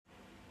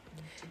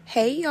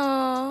Hey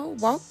y'all,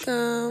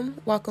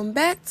 welcome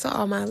back to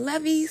all my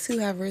lovies who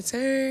have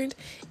returned,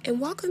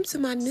 and welcome to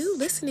my new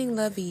listening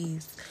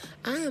lovies.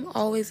 I am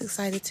always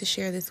excited to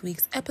share this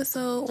week's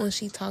episode on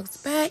She Talks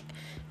Back.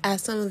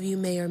 As some of you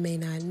may or may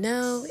not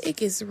know, it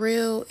gets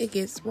real, it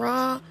gets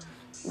raw.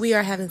 We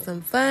are having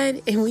some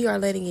fun and we are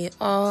letting it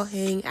all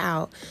hang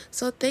out.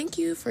 So thank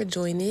you for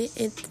joining,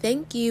 and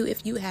thank you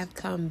if you have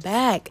come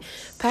back.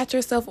 Pat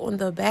yourself on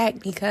the back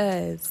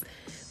because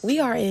we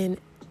are in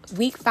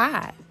week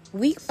 5.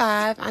 Week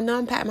 5, I know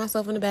I'm patting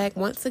myself on the back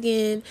once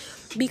again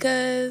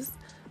because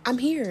I'm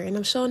here and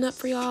I'm showing up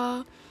for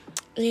y'all.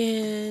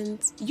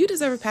 And you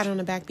deserve a pat on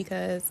the back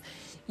because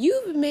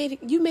you made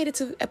it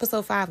to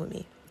episode 5 with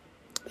me.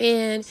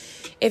 And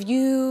if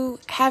you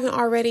haven't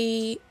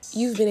already,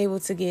 you've been able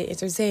to get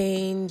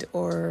entertained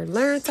or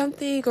learn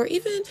something, or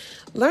even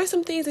learn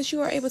some things that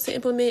you are able to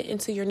implement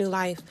into your new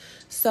life.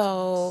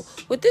 So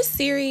with this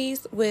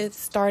series, with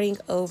starting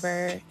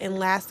over, and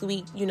last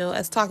week,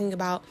 us talking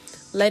about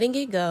letting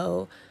it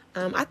go,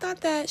 I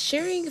thought that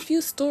sharing a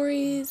few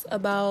stories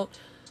about,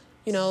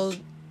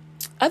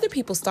 other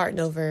people starting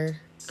over,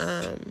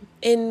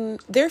 and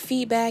their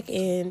feedback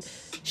and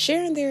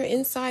sharing their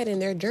insight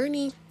and their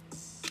journey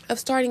of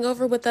starting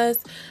over with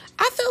us,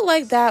 I felt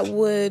like that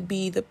would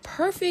be the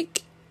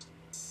perfect,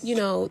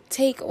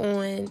 take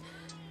on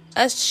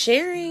us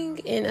sharing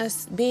and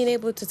us being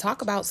able to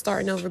talk about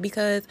starting over,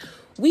 because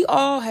we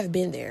all have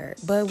been there,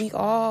 but we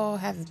all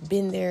have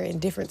been there in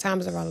different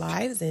times of our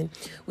lives, and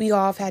we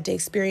all have had to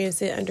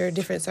experience it under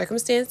different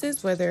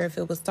circumstances, whether if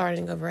it was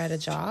starting over at a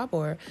job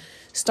or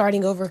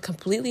starting over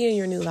completely in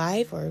your new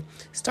life, or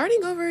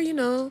starting over,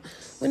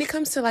 when it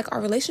comes to like our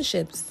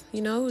relationships,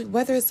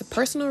 whether it's a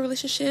personal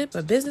relationship,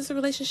 a business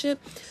relationship,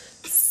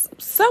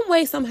 some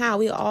way, somehow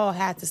we all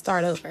had to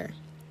start over.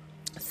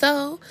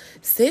 So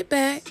sit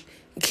back,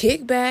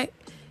 kick back,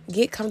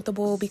 get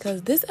comfortable,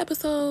 because this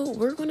episode,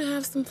 we're going to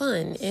have some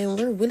fun and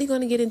we're really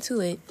going to get into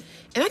it.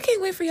 And I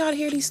can't wait for y'all to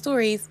hear these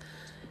stories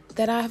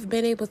that I've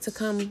been able to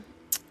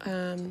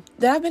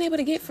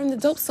get from the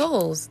dope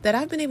souls that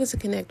I've been able to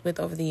connect with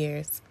over the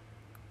years.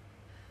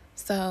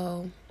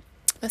 So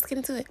let's get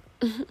into it.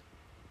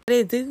 What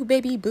it do,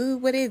 baby boo?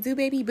 What it do,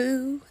 baby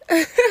boo?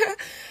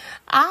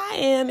 I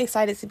am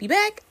excited to be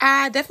back.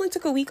 I definitely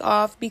took a week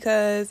off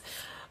because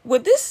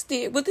with this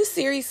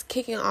series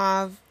kicking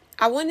off,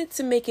 I wanted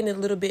to make it a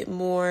little bit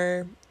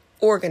more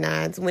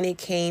organized when it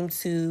came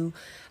to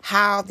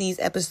how these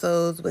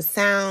episodes would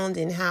sound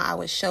and how I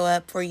would show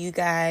up for you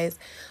guys.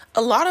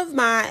 A lot of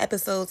my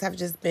episodes have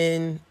just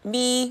been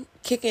me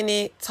kicking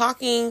it,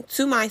 talking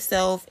to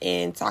myself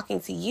and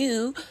talking to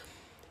you.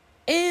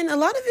 And a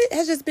lot of it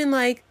has just been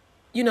like,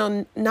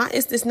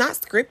 it's not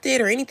scripted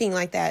or anything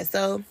like that.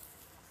 So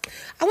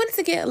I wanted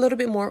to get a little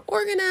bit more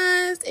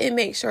organized and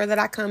make sure that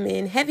I come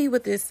in heavy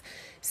with this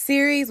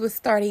series with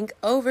starting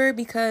over,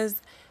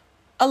 because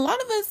a lot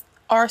of us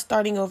are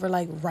starting over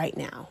like right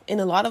now.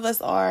 And a lot of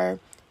us are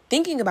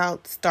thinking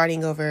about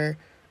starting over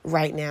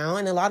right now.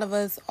 And a lot of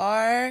us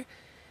are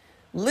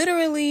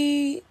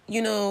literally,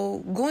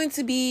 going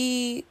to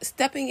be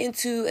stepping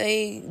into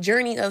a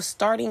journey of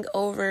starting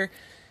over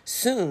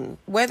soon,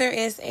 whether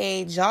it's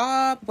a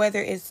job, whether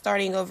it's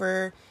starting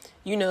over,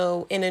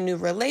 in a new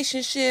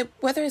relationship,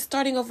 whether it's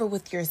starting over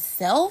with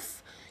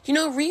yourself,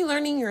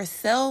 relearning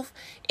yourself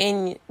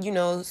and,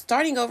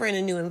 starting over in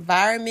a new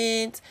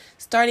environment,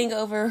 starting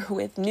over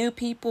with new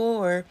people,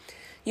 or,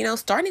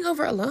 starting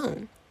over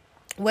alone,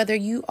 whether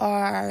you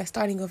are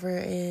starting over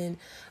in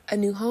a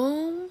new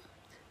home,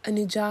 a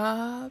new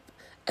job,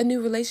 a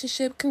new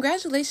relationship.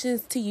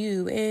 Congratulations to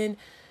you, and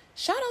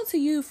shout out to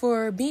you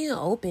for being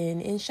open,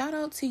 and shout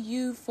out to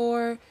you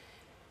for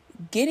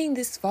getting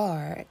this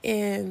far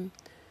and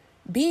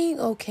being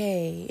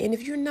okay. And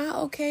if you're not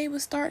okay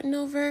with starting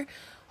over,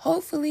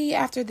 hopefully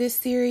after this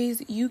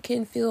series you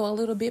can feel a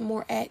little bit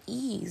more at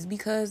ease,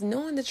 because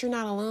knowing that you're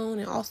not alone,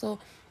 and also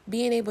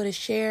being able to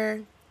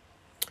share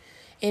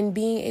and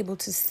being able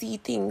to see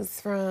things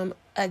from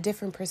a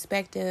different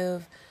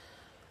perspective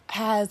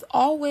has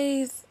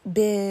always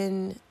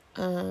been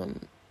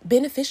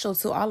beneficial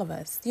to all of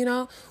us.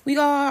 We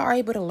all are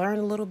able to learn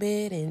a little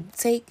bit and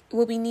take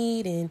what we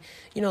need and,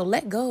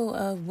 let go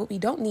of what we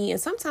don't need.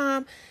 And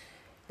sometimes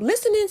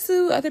listening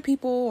to other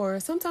people, or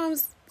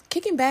sometimes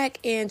kicking back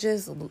and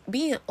just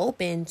being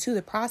open to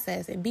the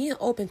process and being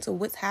open to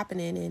what's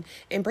happening and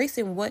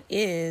embracing what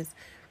is,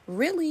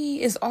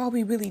 really is all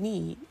we really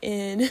need.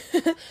 And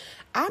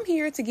I'm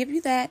here to give you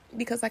that,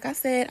 because like I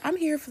said, I'm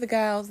here for the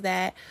girls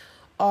that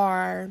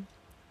are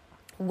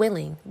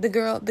willing, the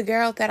girls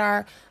that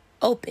are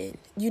open,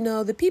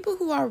 the people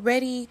who are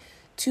ready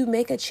to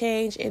make a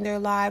change in their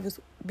lives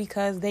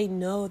because they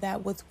know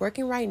that what's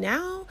working right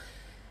now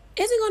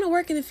isn't going to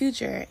work in the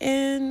future.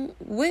 And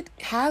what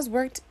has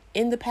worked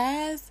in the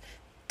past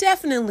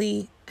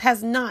definitely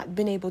has not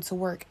been able to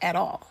work at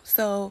all.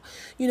 So,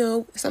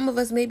 some of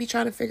us may be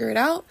trying to figure it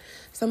out.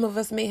 Some of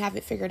us may have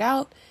it figured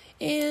out.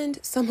 And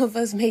some of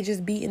us may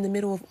just be in the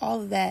middle of all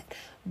of that.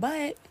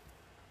 But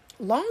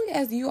long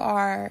as you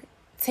are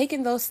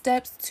taking those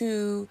steps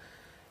to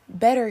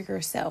better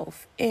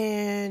yourself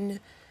and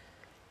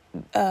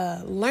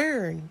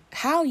learn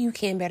how you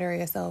can better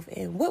yourself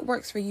and what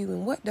works for you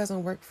and what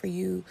doesn't work for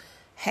you,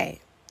 hey,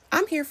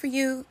 I'm here for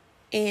you,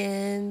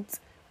 and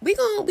we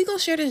gonna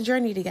share this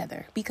journey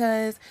together.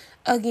 Because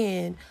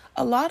again,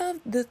 a lot of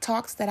the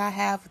talks that I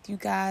have with you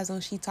guys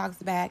on She Talks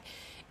Back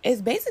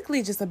is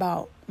basically just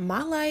about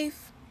my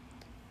life,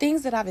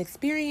 things that I've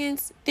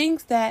experienced,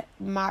 things that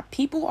my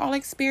people all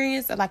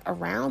experience, like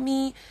around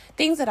me,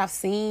 things that I've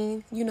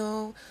seen,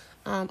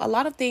 a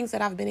lot of things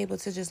that I've been able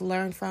to just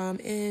learn from,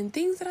 and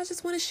things that I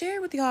just want to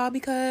share with y'all,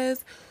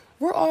 because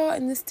we're all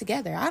in this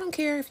together. I don't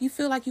care if you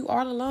feel like you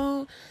are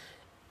alone.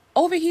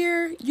 Over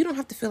here, you don't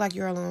have to feel like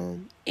you're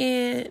alone.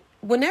 And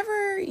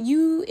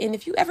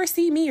if you ever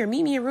see me or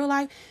meet me in real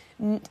life,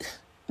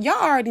 y'all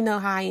already know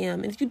how I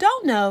am. And if you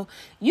don't know,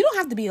 you don't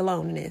have to be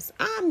alone in this.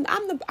 I'm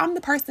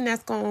the person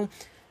that's going to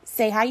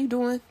say, how you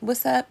doing?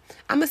 What's up?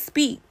 I'm going to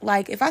speak.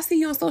 Like, if I see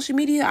you on social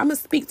media, I'm going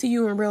to speak to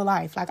you in real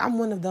life. Like, I'm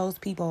one of those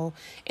people,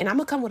 and I'm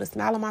going to come with a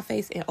smile on my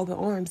face and open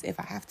arms if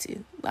I have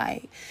to.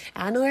 Like,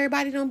 I know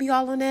everybody don't be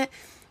all on that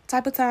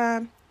type of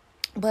time,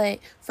 but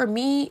for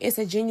me, it's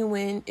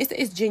genuine.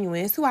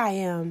 It's who I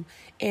am.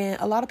 And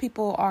a lot of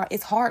people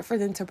it's hard for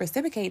them to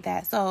reciprocate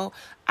that. So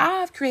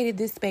I've created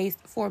this space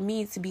for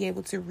me to be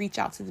able to reach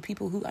out to the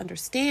people who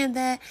understand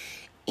that,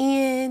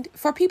 and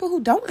for people who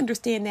don't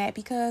understand that,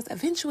 because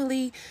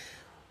eventually,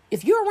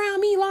 if you're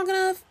around me long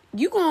enough,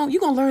 you're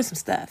gonna learn some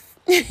stuff.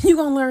 You're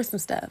gonna learn some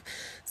stuff.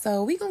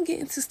 So we're gonna get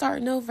into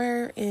starting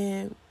over,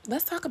 and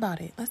let's talk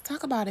about it. Let's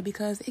talk about it,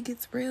 because it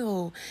gets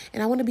real.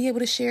 And I want to be able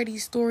to share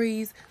these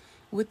stories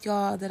with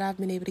y'all that I've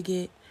been able to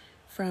get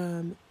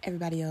from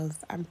everybody else.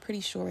 I'm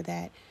pretty sure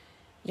that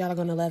y'all are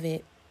gonna love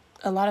it.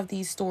 A lot of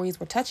these stories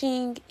were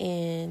touching,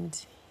 and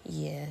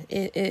yeah,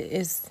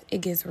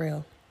 it gets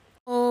real.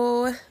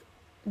 Oh,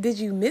 did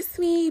you miss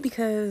me?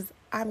 Because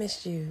I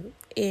missed you,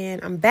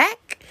 and I'm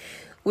back.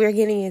 We're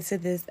getting into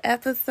this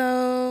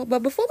episode,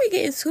 but before we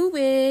get into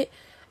it,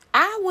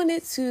 I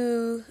wanted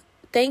to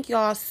thank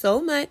y'all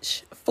so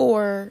much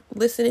for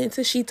listening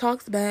to She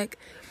Talks Back.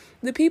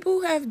 The people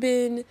who have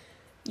been,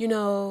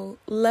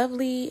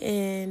 lovely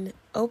and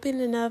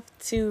open enough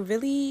to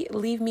really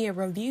leave me a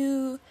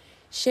review,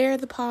 share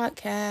the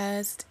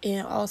podcast,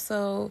 and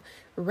also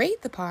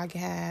rate the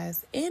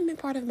podcast, and been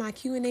part of my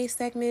Q&A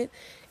segment.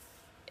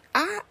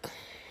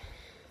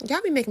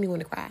 Y'all be making me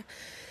want to cry.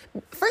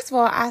 First of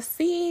all, I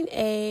seen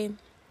a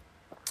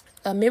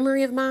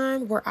memory of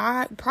mine where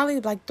I probably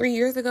like 3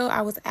 years ago,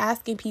 I was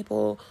asking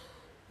people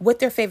what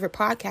their favorite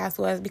podcast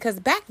was, because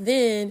back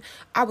then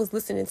I was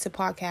listening to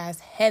podcasts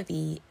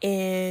heavy,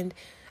 and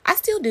I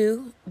still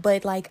do,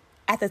 but like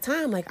at the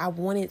time, like I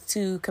wanted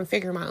to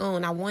configure my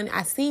own.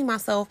 I seen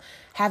myself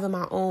having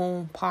my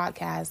own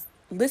podcast,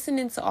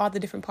 listening to all the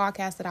different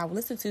podcasts that I would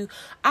listen to.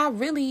 I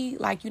really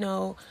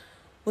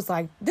was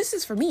like, this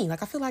is for me.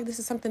 Like, I feel like this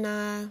is something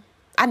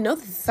I know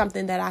this is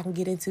something that I can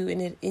get into,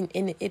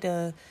 and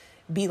it'll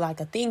be like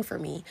a thing for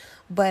me.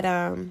 But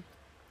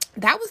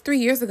that was 3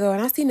 years ago,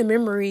 and I seen the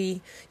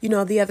memory,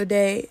 the other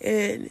day,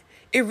 and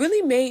it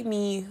really made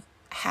me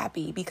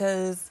happy,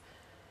 because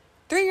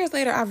 3 years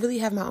later, I really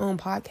have my own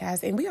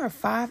podcast, and we are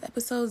 5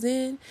 episodes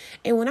in.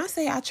 And when I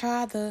say I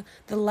tried the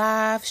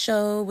live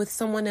show with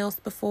someone else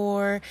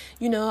before,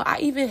 I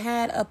even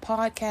had a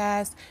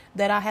podcast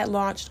that I had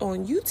launched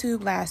on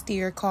YouTube last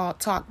year called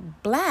Talk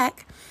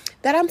Black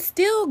that I'm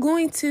still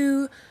going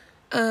to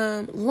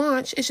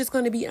launch. It's just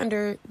going to be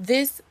under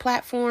this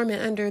platform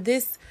and under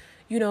this,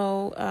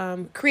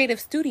 creative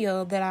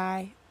studio that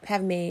I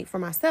have made for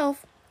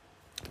myself.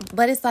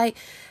 But it's like,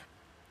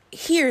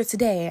 here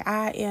today,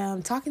 I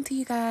am talking to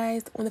you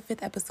guys on the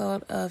 5th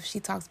episode of She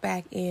Talks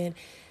Back, and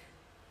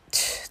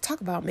talk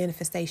about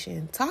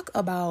manifestation, talk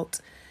about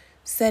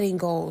setting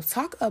goals,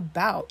 talk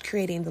about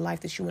creating the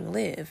life that you want to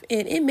live.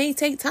 And it may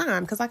take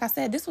time, because like I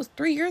said, this was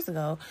 3 years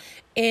ago,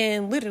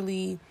 and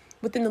literally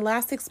within the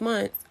last 6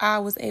 months, I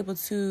was able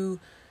to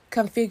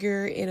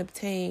configure and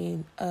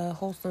obtain a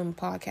wholesome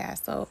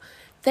podcast. So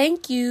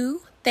thank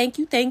you,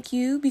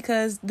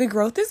 because the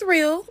growth is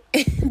real.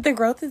 The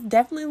growth is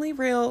definitely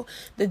real.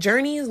 The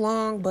journey is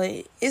long,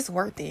 but it's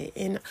worth it.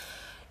 And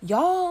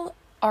y'all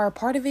are a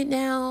part of it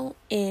now.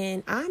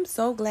 And I'm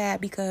so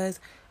glad,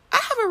 because I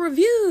have a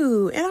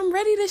review and I'm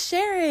ready to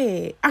share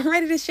it. I'm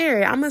going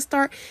to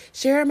start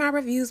sharing my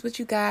reviews with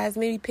you guys,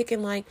 maybe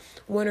picking like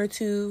 1 or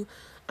 2.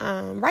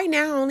 Right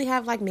now I only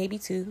have like maybe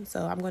 2.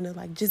 So I'm going to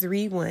like just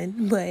read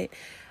one, but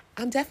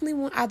I definitely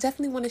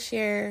want to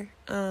share,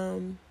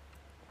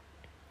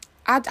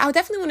 I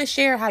definitely want to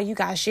share how you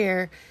guys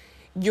share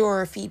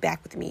your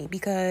feedback with me,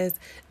 because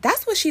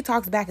that's what She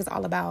Talks Back is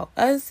all about.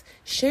 Us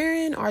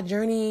sharing our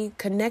journey,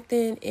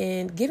 connecting,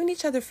 and giving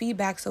each other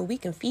feedback so we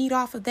can feed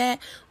off of that,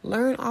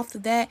 learn off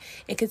of that,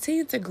 and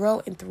continue to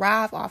grow and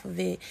thrive off of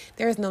it.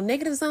 There is no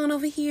negative zone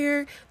over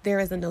here. There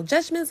is no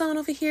judgment zone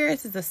over here.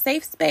 This is a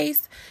safe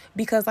space,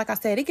 because like I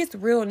said, it gets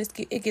real and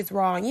it gets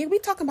raw. And yeah, we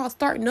talking about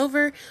starting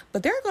over,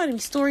 but there are going to be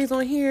stories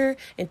on here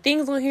and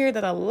things on here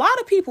that a lot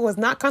of people is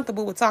not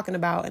comfortable with talking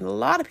about, and a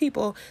lot of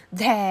people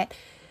that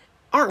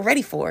aren't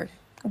ready for.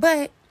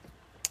 But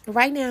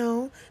right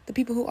now, the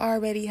people who are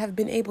ready have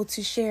been able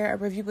to share a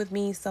review with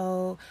me,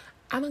 so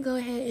I'm going to go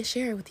ahead and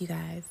share it with you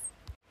guys.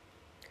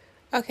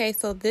 Okay,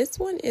 so this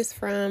one is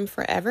from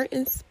Forever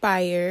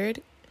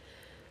Inspired.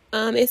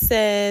 It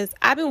says,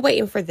 I've been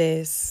waiting for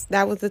this.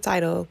 That was the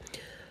title.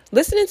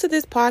 Listening to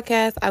this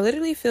podcast, I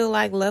literally feel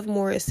like Love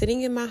More is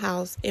sitting in my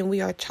house and we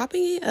are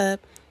chopping it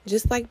up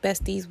just like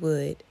besties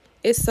would.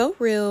 It's so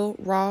real,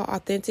 raw,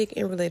 authentic,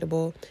 and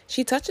relatable.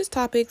 She touches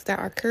topics that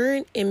are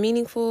current and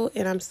meaningful,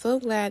 and I'm so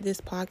glad this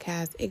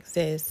podcast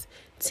exists.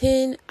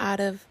 10 out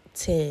of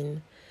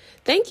 10.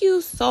 Thank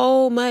you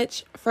so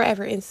much,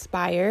 Forever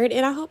Inspired,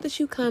 and I hope that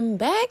you come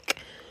back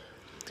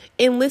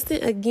and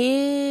listen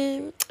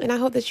again. And I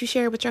hope that you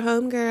share it with your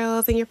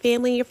homegirls and your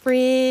family and your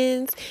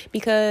friends,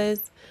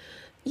 because,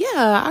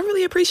 yeah, I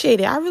really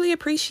appreciate it. I really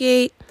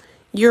appreciate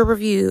your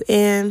review,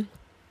 and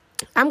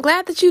I'm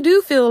glad that you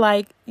do feel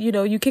like,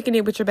 you kicking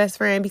it with your best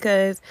friend,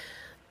 because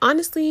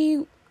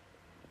honestly,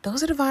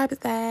 those are the vibes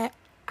that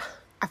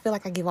I feel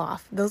like I give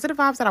off. Those are the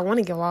vibes that I want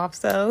to give off.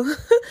 So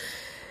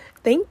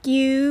thank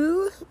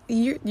you.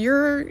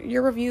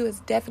 Your review is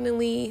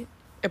definitely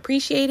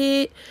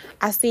appreciated.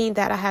 I seen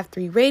that I have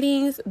 3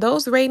 ratings.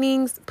 Those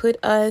ratings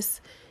put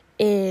us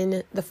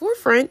in the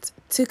forefront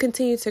to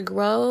continue to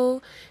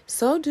grow.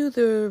 So do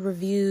the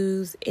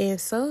reviews,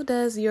 and so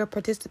does your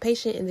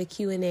participation in the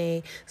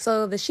Q&A.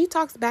 So the She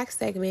Talks Back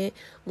segment,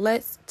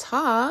 Let's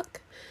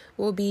Talk,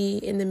 will be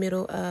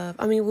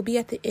will be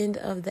at the end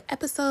of the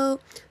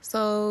episode.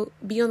 So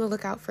be on the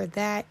lookout for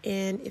that.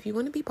 And if you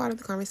want to be part of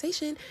the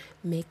conversation,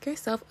 make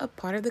yourself a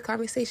part of the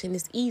conversation.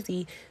 It's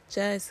easy.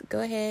 Just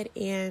go ahead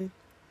and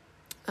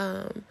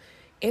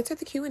answer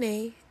the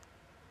Q&A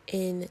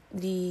in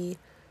the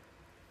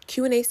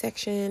Q&A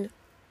section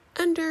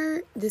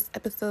under this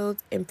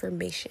episode's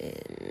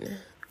information.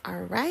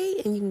 All right.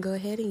 And you can go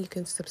ahead and you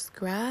can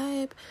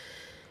subscribe,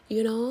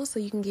 so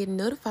you can get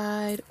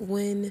notified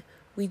when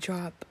we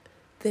drop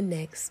the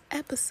next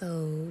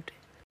episode.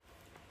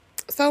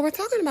 So we're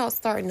talking about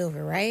starting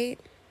over, right?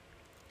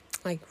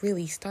 Like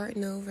really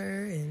starting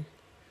over, and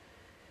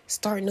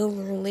starting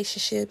over in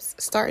relationships,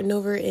 starting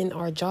over in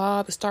our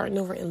job, starting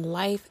over in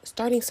life,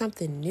 starting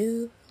something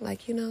new.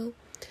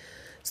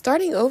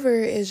 Starting over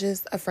is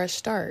just a fresh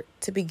start,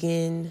 to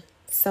begin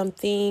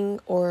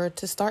something or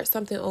to start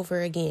something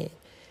over again.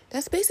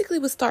 That's basically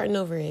what starting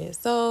over is.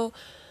 So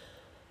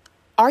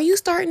are you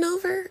starting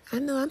over? I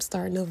know I'm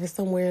starting over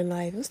somewhere in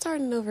life. I'm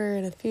starting over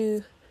in a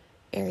few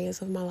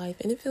areas of my life,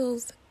 and it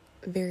feels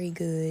very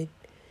good.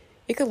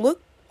 It can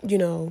look,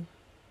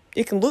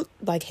 it can look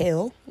like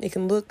hell. It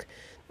can look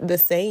the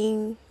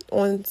same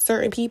on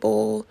certain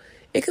people.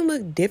 It can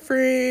look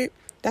different.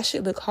 That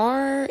shit look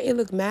hard. It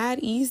look mad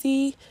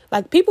easy.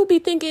 Like, people be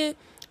thinking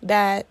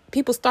that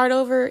people start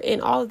over and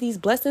all of these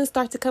blessings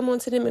start to come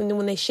onto them, and then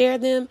when they share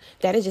them,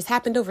 that it just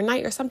happened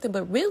overnight or something.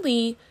 But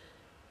really,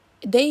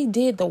 they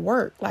did the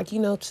work,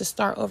 to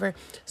start over.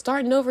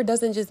 Starting over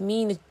doesn't just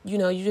mean that,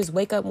 you just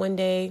wake up one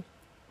day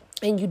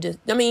and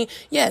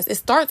yes, it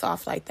starts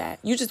off like that.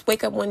 You just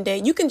wake up one day.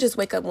 You can just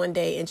wake up one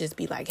day and just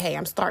be like, hey,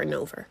 I'm starting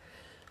over.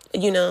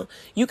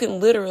 You can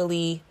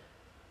literally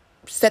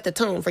set the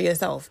tone for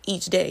yourself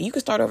each day. You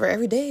can start over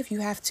every day if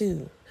you have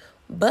to,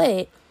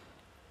 but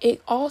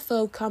it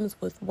also comes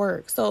with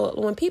work. So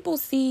when people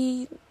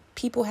see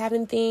people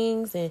having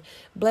things and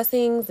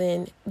blessings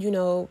and,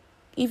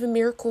 even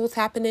miracles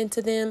happening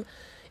to them,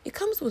 it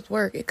comes with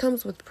work. It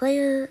comes with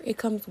prayer. It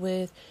comes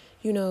with,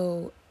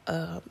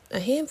 a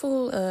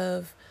handful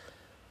of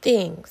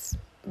things.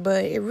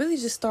 But it really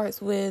just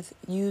starts with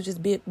you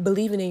just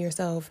believing in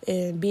yourself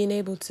and being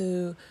able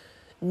to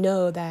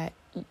know that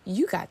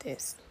you got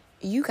this.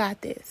 You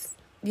got this.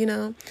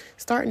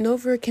 Starting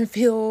over can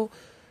feel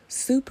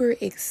super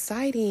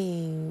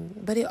exciting,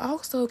 but it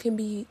also can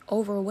be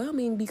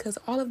overwhelming because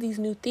all of these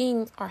new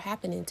things are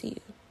happening to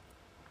you.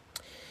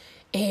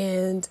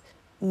 And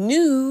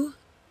new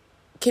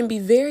can be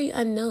very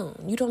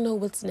unknown. You don't know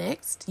what's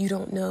next. You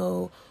don't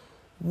know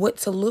what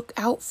to look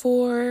out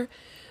for,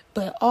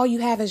 but all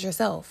you have is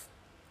yourself.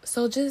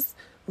 So just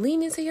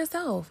lean into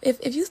yourself.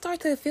 If you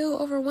start to feel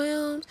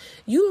overwhelmed,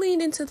 you lean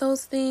into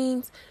those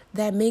things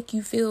that make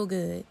you feel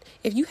good.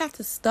 If you have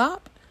to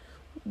stop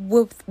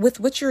with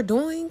what you're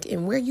doing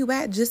and where you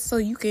at just so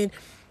you can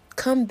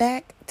come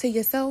back to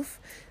yourself,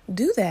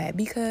 do that.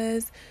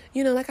 Because,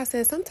 like I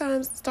said,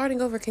 sometimes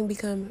starting over can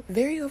become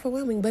very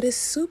overwhelming, but it's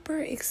super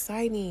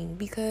exciting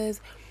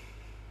because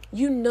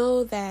you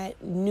know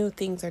that new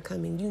things are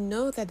coming. You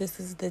know that this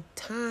is the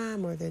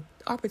time or the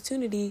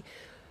opportunity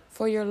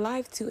for your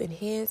life to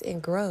enhance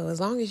and grow, as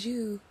long as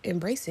you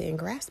embrace it and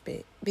grasp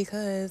it,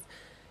 because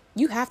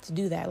you have to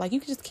do that. Like, you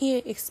just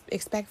can't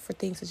expect for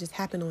things to just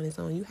happen on its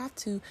own. You have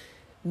to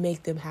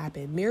make them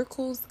happen.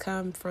 Miracles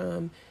come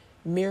from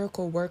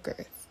miracle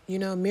workers.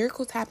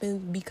 Miracles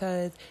happen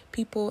because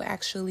people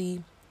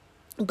actually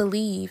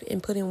believe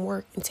and put in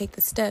work and take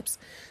the steps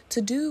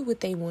to do what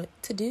they want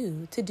to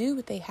do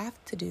what they have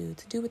to do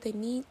what they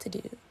need to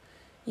do,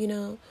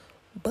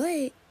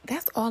 But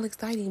that's all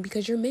exciting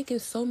because you're making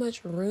so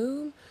much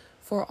room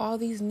for all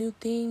these new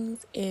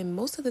things. And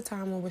most of the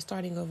time when we're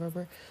starting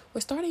over,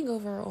 we're starting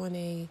over on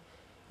a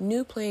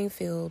new playing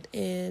field.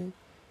 And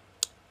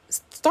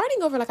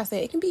starting over, like I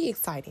said, it can be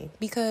exciting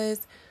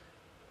because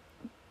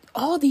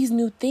all these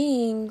new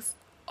things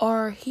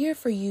are here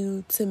for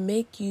you to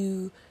make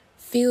you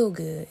feel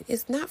good.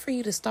 It's not for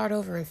you to start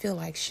over and feel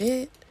like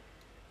shit.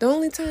 The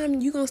only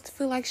time you're going to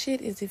feel like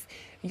shit is if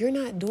you're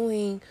not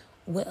doing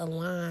what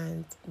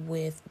aligns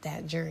with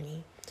that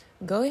journey.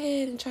 Go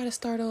ahead and try to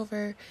start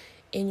over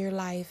in your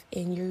life,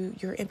 and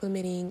you're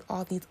implementing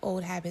all these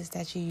old habits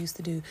that you used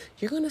to do.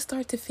 You're going to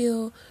start to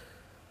feel,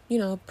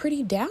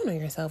 pretty down on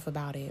yourself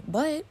about it.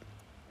 But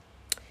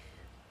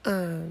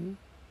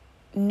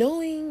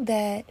knowing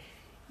that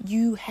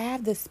you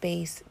have the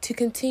space to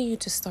continue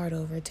to start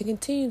over, to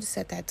continue to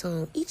set that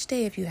tone each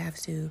day if you have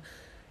to,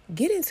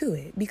 get into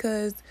it,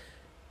 because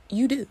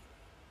you do.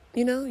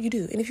 You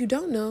do. And if you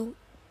don't know,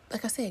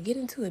 like I said, get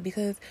into it,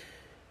 because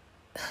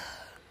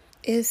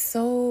it's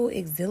so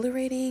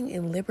exhilarating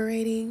and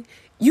liberating.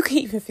 You can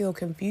even feel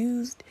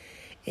confused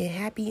and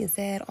happy and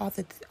sad all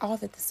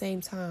at the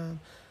same time.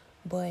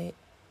 But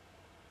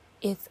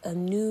it's a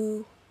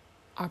new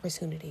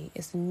opportunity.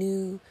 It's a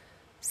new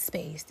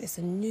space. It's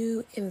a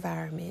new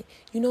environment.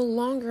 You no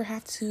longer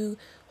have to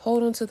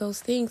hold on to those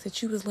things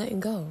that you was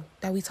letting go,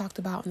 that we talked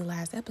about in the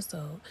last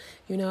episode.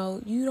 You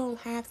don't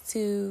have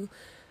to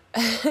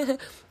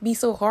be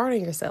so hard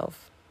on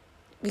yourself,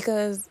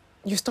 because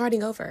you're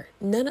starting over.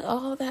 None of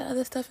all that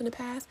other stuff in the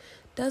past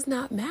does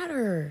not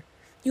matter.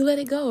 You let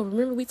it go.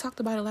 Remember, we talked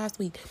about it last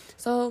week.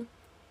 So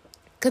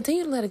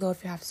continue to let it go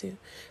if you have to.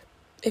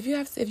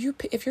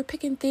 If you're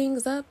picking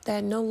things up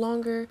that no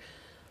longer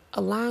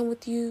align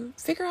with you,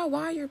 figure out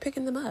why you're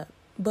picking them up.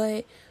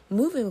 But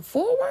moving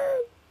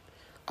forward,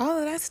 all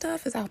of that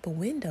stuff is out the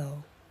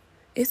window.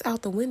 It's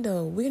out the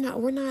window. We're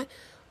not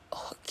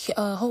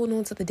holding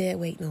on to the dead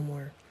weight no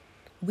more.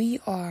 We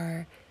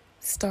are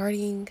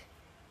starting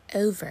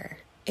over,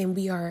 and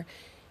we are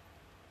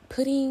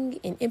putting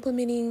and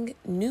implementing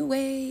new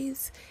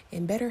ways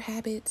and better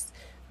habits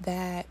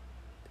that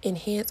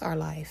enhance our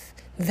life,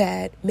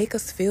 that make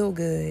us feel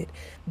good,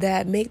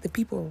 that make the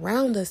people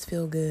around us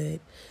feel good,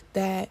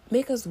 that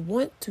make us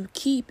want to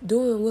keep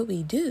doing what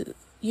we do.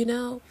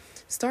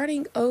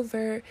 Starting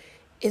over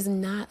is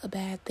not a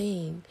bad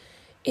thing.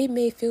 It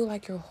may feel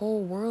like your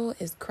whole world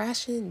is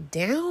crashing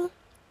down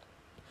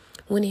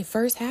when it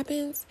first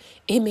happens.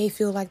 It may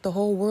feel like the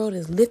whole world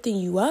is lifting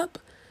you up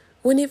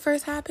when it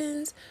first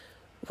happens.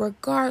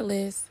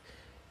 Regardless,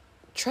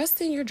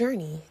 trust in your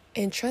journey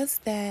and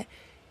trust that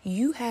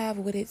you have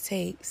what it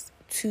takes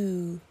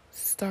to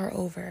start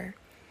over.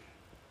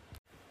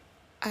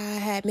 I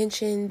had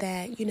mentioned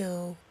that,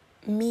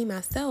 me,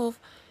 myself,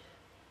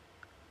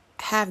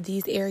 have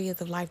these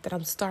areas of life that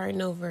I'm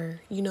starting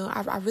over.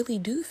 I really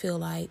do feel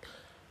like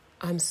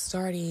I'm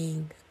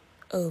starting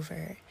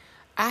over.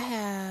 I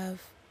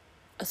have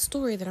a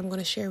story that I'm going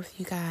to share with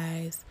you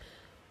guys,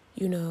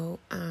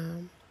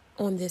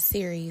 on this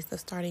series of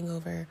starting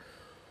over,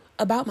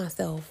 about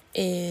myself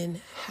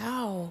and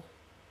how,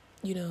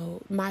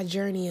 my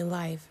journey in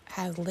life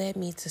has led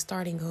me to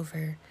starting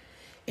over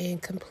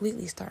and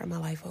completely starting my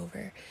life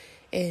over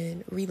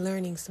and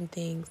relearning some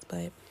things.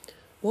 But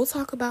we'll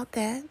talk about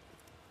that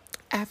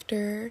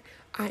after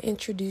I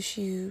introduce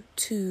you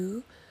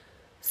to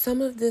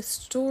some of the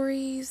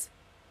stories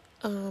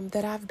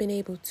that I've been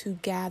able to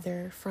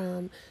gather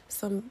from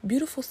some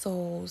beautiful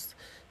souls,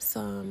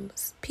 some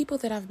people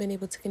that I've been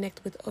able to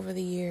connect with over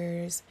the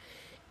years.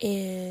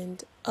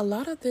 And a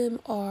lot of them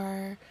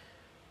are,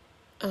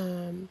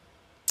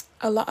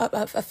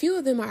 a few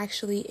of them are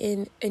actually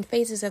in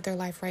phases of their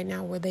life right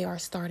now where they are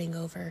starting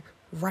over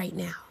right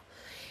now.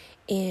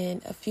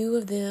 And a few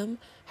of them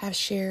have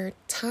shared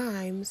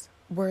times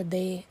where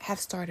they have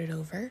started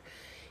over.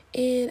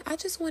 And I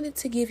just wanted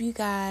to give you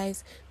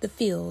guys the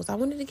feels. I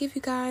wanted to give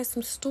you guys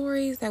some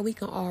stories that we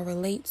can all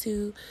relate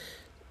to.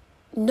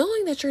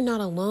 Knowing that you're not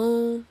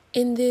alone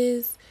in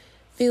this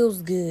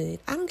feels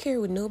good. I don't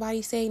care what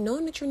nobody say.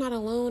 Knowing that you're not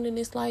alone in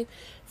this life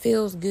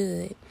feels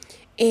good.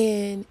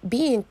 And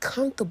being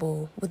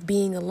comfortable with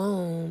being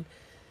alone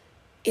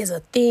is a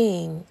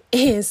thing.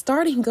 And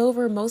starting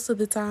over, most of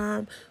the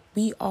time,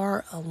 we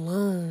are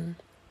alone.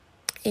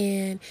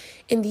 And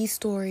in these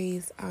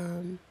stories,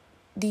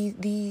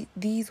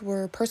 these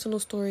were personal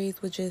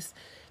stories with just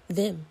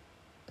them.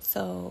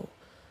 So,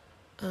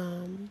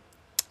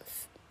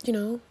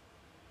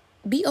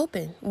 be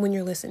open when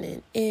you're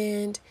listening,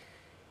 and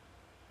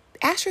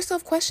ask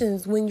yourself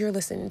questions when you're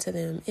listening to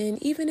them.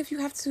 And even if you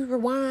have to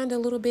rewind a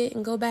little bit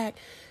and go back,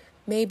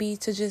 maybe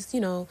to just,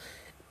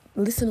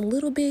 listen a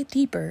little bit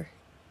deeper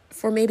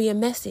for maybe a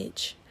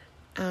message,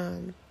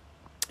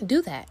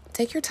 do that.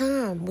 Take your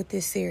time with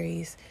this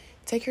series.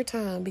 Take your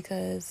time,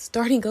 because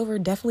starting over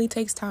definitely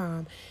takes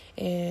time.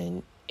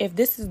 And if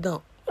this is the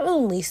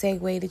only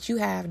segue that you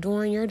have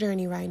during your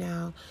journey right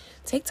now,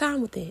 take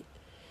time with it.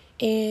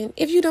 And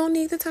if you don't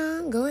need the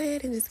time, go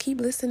ahead and just keep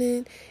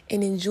listening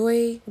and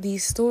enjoy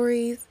these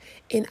stories.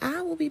 And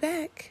I will be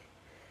back,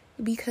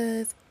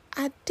 because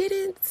I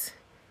didn't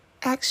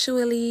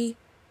actually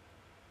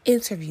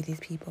interview these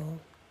people.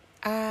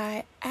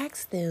 I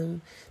asked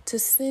them to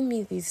send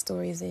me these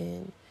stories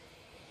in,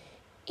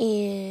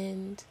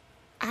 and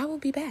I will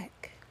be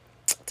back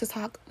to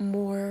talk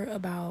more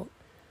about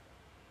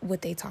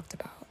what they talked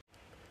about.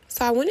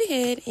 So I went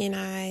ahead and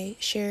I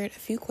shared a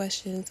few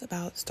questions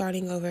about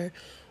starting over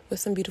with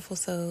some beautiful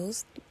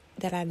souls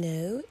that I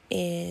know,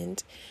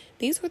 and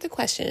these were the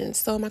questions.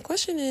 So my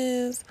question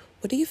is,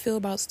 what do you feel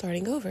about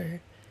starting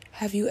over?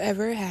 Have you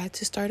ever had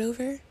to start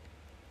over?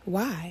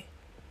 Why?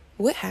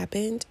 What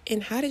happened,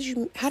 and how did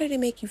it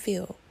make you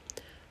feel?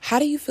 How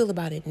do you feel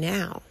about it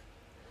now?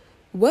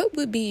 What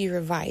would be your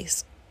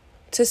advice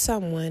to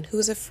someone who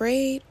is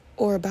afraid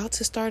or about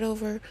to start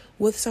over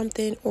with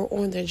something or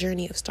on their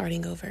journey of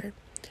starting over?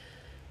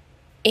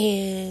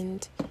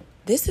 And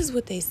this is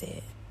what they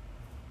said.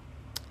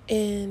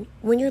 And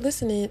when you're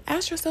listening,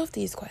 ask yourself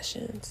these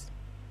questions.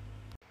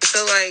 I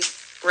feel like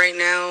right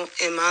now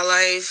in my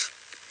life,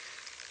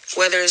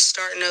 whether it's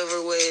starting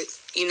over with,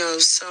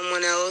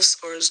 someone else,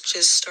 or it's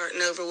just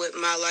starting over with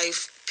my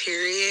life,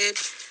 period.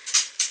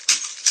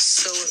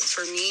 So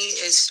for me,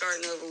 it's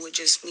starting over with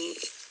just me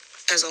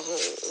as a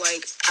whole.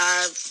 Like,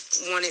 I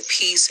wanted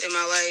peace in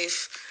my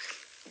life,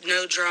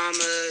 no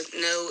drama,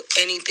 no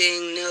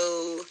anything,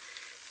 no,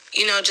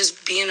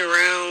 just being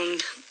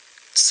around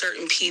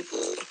certain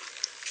people.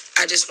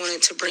 I just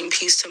wanted to bring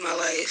peace to my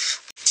life.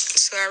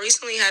 So I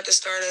recently had to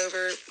start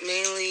over,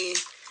 mainly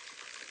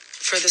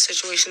for the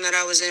situation that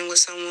I was in with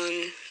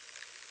someone.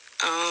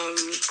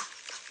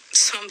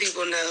 Some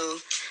people know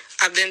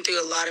I've been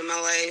through a lot in my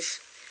life,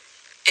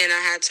 and I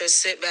had to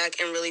sit back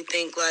and really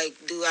think, like,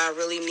 do I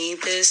really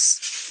need this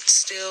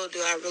still? Do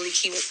I really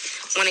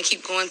want to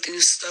keep going through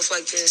stuff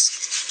like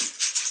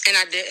this? And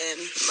I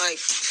didn't, like,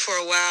 for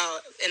a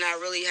while, and I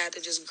really had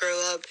to just grow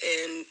up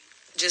and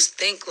just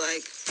think,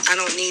 like, I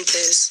don't need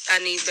this. I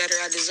need better.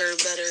 I deserve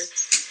better.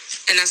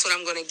 And that's what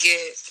I'm going to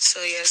get.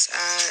 So, yes,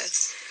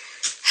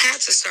 I had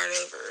to start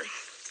over.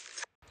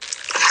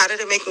 How did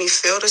it make me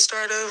feel to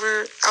start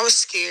over? I was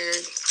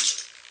scared.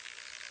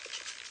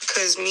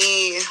 Because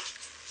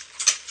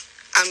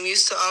I'm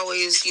used to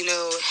always,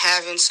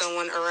 having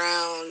someone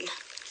around.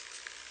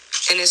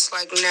 And it's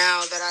like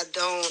now that I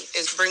don't,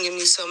 it's bringing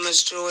me so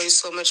much joy,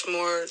 so much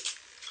more,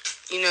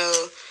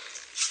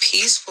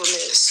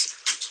 peacefulness.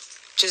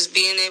 Just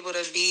being able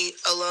to be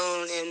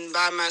alone and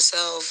by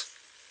myself.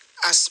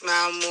 I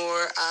smile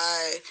more.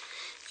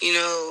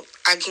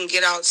 I can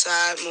get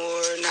outside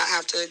more, not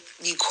have to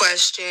be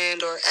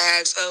questioned or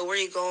asked, oh, where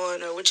you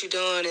going or what you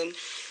doing? And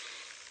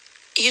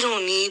you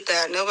don't need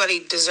that. Nobody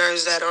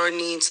deserves that or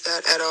needs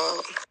that at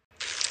all.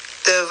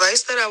 The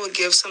advice that I would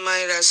give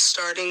somebody that's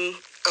starting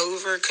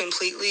over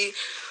completely,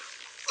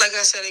 like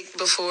I said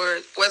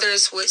before, whether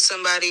it's with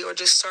somebody or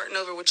just starting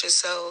over with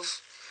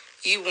yourself,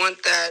 you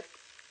want that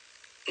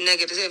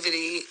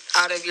negativity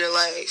out of your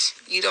life.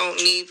 You don't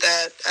need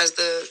that as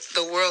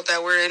the world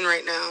that we're in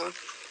right now.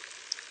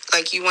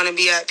 Like, you want to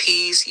be at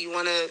peace. You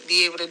want to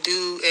be able to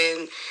do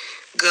and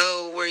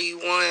go where you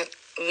want,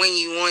 when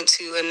you want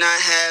to, and not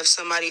have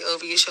somebody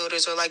over your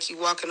shoulders or like you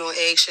walking on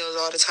eggshells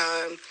all the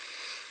time.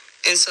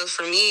 And so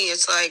for me,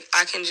 it's like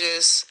I can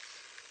just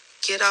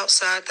get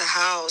outside the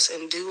house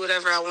and do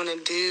whatever I want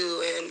to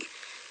do and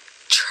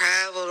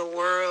travel the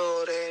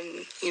world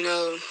and,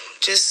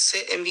 just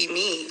sit and be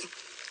me.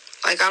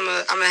 Like, I'm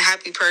a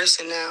happy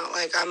person now.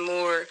 Like, I'm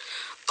more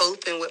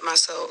open with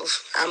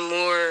myself. I'm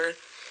more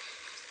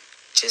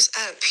just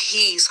at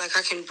peace. Like,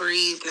 I can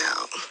breathe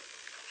now.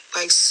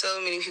 Like, so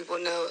many people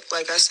know,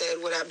 like I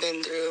said, what I've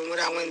been through and what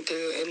I went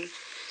through. And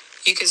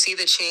you can see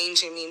the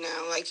change in me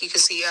now. Like, you can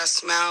see I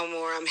smile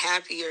more. I'm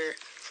happier.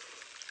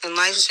 And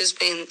life's just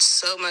been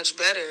so much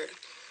better.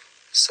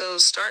 So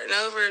starting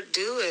over,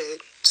 do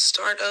it.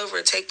 Start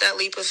over. Take that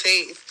leap of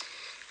faith.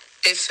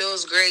 It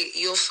feels great.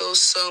 You'll feel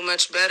so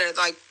much better.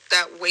 Like,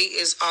 that weight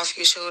is off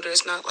your shoulder.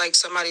 It's not like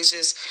somebody's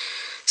just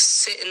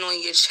sitting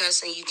on your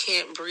chest and you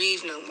can't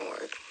breathe no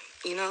more.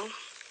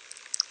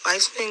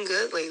 Life's been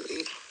good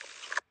lately.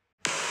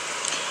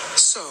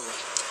 So,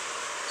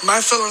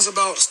 my feelings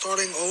about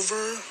starting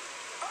over,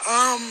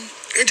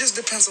 it just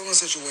depends on the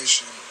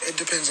situation. It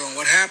depends on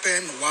what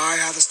happened, why I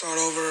have to start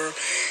over,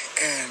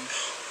 and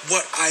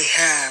what I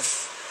have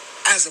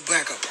as a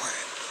backup plan.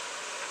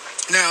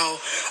 Now,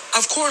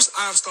 of course,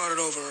 I've started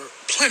over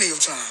plenty of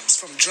times,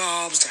 from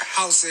jobs to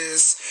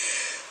houses,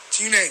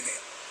 to you name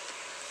it.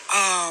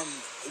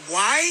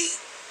 Why?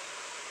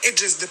 It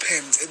just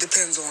depends. It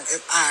depends on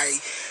if I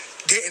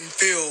didn't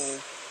feel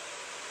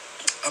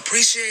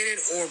appreciated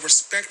or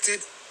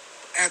respected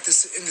in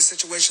the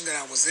situation that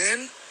I was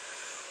in,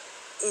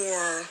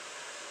 or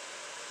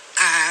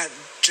I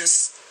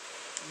just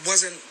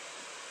wasn't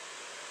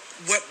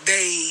what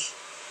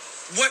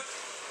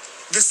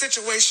the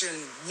situation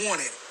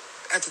wanted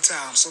at the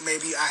time, so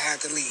maybe I had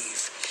to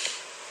leave.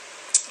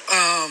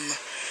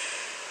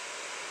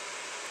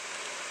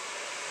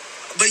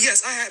 But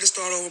yes, I had to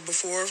start over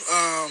before.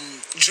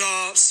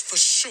 Jobs, for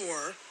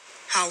sure.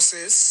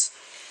 Houses.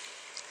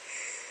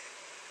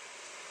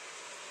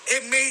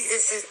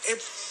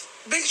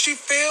 makes you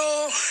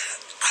feel,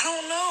 I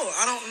don't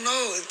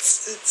know.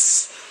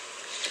 It's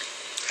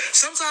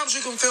sometimes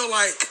you can feel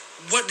like,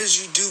 what did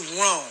you do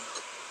wrong?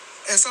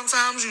 And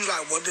sometimes you're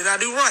like, what did I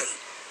do right?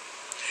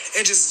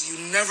 It just, you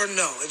never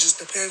know. It just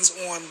depends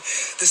on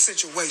the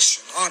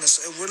situation.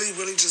 Honestly, it really,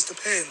 really just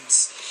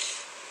depends.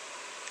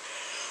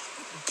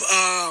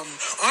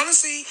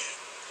 Honestly,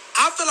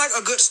 I feel like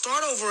a good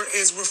start over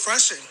is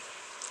refreshing.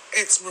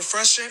 It's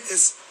refreshing.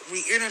 It's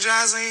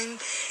re-energizing.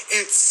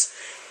 It's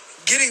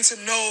getting to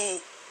know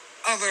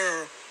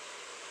other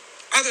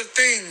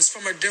things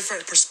from a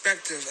different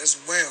perspective as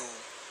well.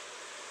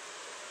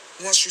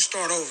 Once you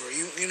start over,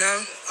 you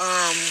know,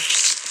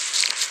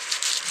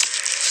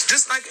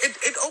 just like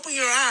it opened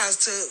your eyes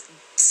to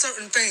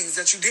certain things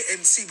that you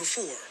didn't see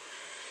before.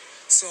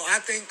 So I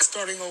think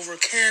starting over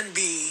can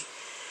be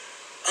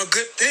a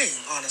good thing,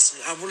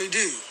 honestly. I really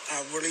do.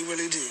 I really,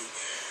 really do.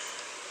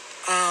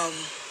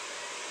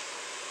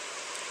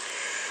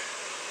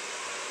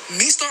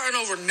 Me starting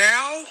over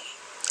now,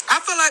 I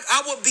feel like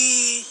I would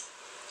be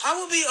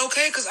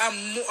okay because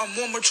I'm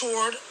more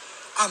matured.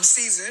 I'm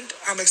seasoned.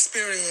 I'm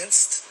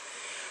experienced.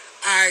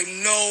 I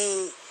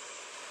know.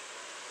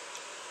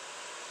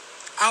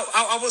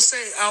 I would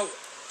say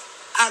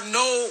I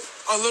know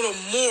a little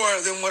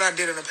more than what I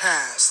did in the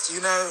past.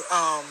 You know,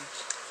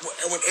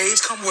 with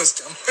age come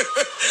wisdom.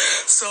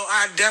 So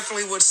I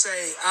definitely would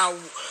say I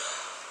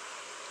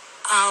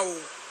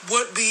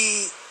would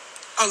be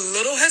a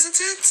little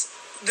hesitant,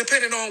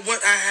 depending on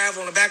what I have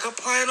on the backup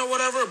plan or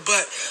whatever,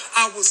 but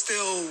I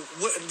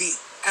wouldn't be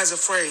as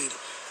afraid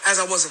as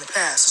I was in the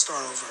past to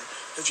start over,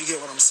 if you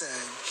get what I'm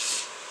saying.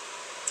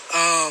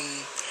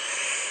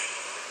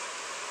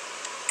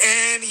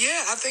 And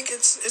yeah, I think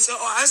it's an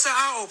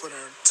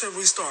eye-opener to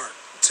restart,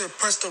 to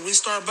press the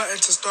restart button,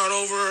 to start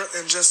over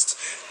and just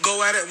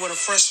go at it with a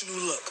fresh new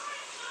look.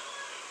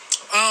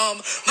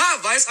 My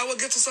advice I would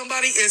give to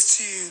somebody is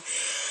to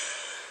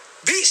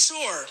be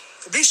sure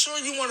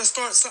you want to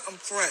start something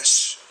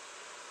fresh,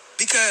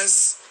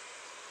 because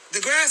the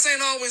grass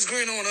ain't always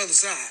green on the other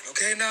side,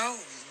 okay? Now,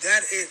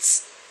 that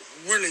it's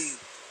really,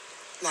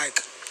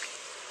 like,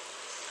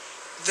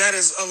 that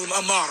is a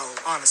motto,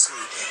 honestly.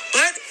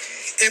 But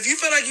if you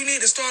feel like you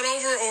need to start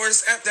over, or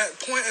it's at that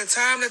point in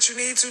time that you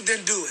need to,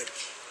 then do it.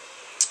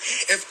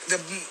 If the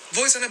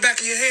voice in the back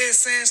of your head is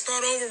saying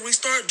start over,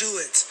 restart, do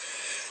it.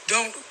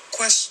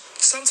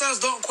 Sometimes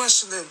don't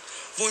question the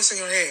voice in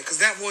your head, because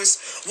that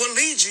voice will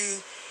lead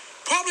you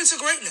probably to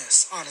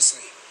greatness,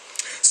 honestly.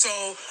 So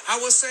I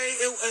would say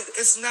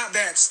it's not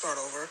bad to start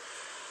over.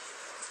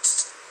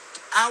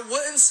 I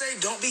wouldn't say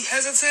don't be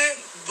hesitant,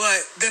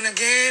 but then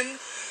again,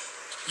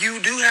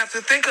 you do have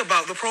to think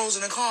about the pros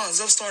and the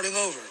cons of starting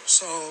over.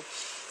 So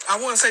I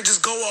wouldn't say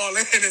just go all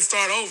in and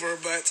start over,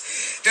 but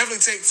definitely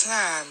take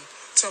time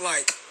to,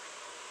 like,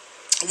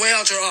 weigh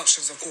out your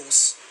options, of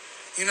course,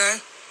 you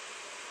know?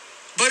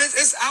 But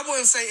I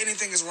wouldn't say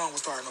anything is wrong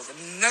with starting over.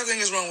 Nothing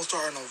is wrong with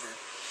starting over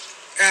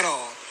at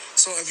all.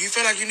 So if you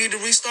feel like you need to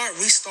restart,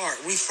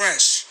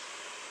 refresh.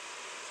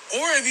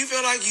 Or if you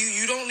feel like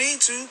you don't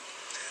need to,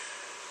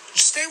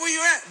 just stay where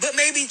you're at. But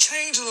maybe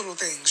change a little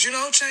things, you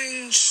know?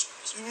 Change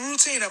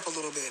routine up a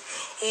little bit.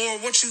 Or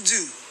what you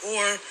do.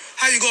 Or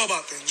how you go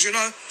about things, you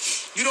know?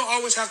 You don't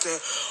always have to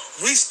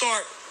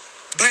restart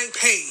blank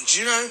page,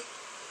 you know?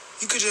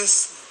 You could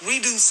just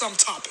redo some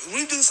topic.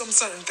 Redo some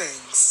certain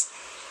things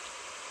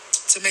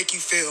to make you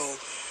feel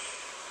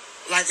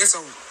like it's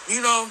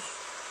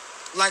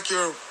like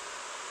you're,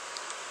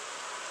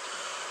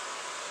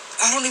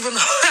 I don't even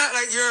know,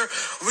 like you're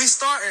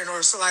restarting,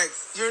 or so, like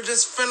you're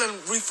just feeling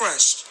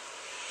refreshed.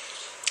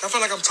 I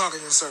feel like I'm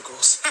talking in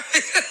circles.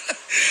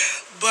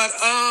 But,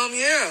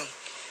 yeah,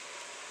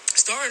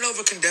 starting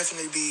over can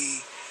definitely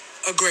be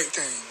a great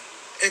thing.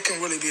 It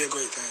can really be a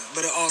great thing,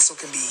 but it also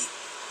can be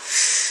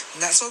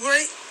not so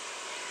great.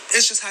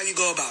 It's just how you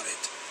go about it,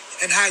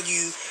 and how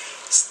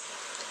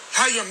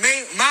your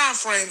main mind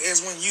frame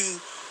is when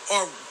you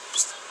are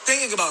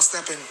thinking about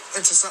stepping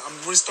into something,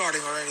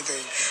 restarting or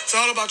anything. It's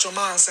all about your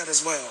mindset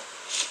as well.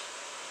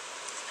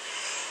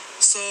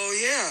 So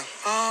yeah,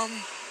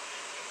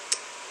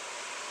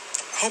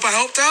 hope I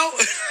helped out.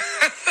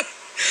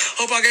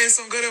 Hope I gave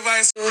some good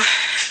advice.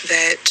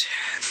 That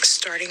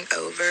starting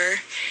over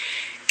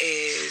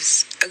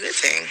is a good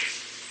thing.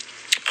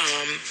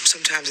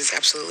 Sometimes it's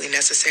absolutely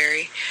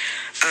necessary.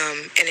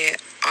 And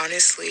it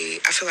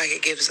honestly, I feel like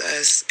it gives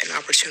us an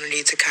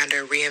opportunity to kind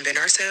of reinvent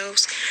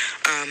ourselves,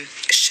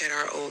 shed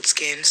our old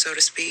skin, so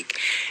to speak,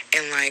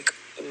 and like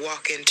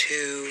walk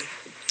into,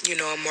 you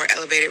know, a more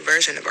elevated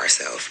version of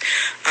ourselves.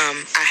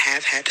 I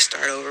have had to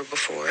start over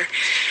before,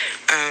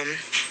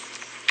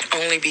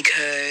 only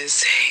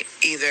because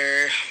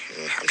either,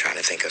 I'm trying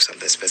to think of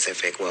something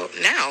specific. Well,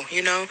 now,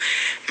 you know,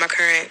 my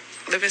current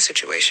living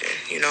situation,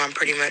 you know, I'm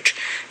pretty much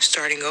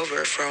starting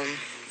over from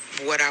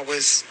what I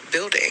was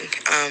building,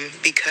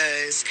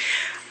 because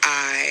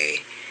I,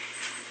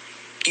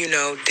 you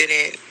know,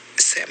 didn't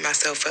set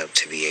myself up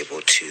to be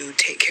able to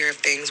take care of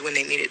things when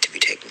they needed to be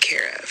taken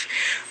care of.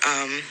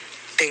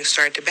 things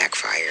started to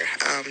backfire.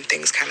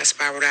 Things kind of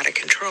spiraled out of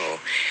control.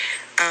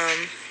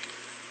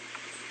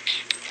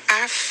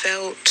 I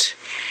felt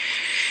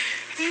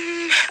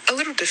a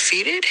little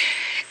defeated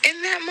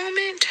in that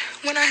moment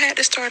when I had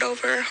to start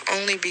over,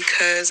 only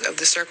because of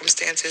the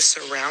circumstances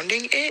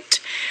surrounding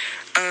it.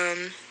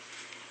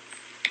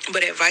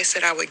 But advice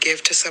that I would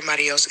give to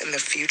somebody else in the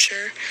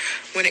future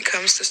when it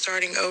comes to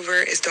starting over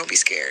is don't be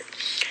scared.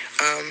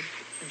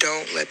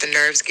 Don't let the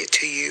nerves get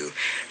to you.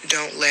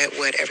 Don't let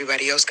what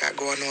everybody else got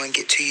going on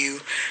get to you.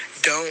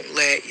 Don't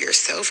let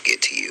yourself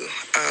get to you.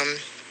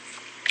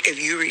 If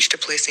you reached a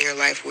place in your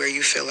life where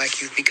you feel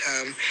like you've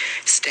become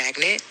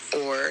stagnant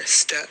or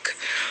stuck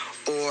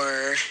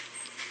or,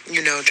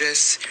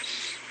 just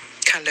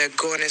kind of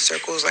going in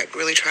circles, like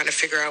really trying to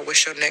figure out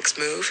what's your next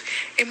move,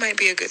 it might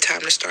be a good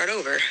time to start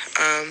over.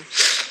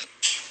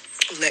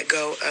 Let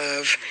go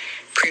of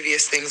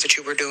previous things that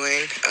you were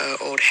doing,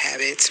 old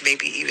habits,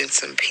 maybe even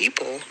some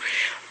people,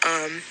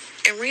 and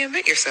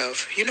reinvent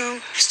yourself.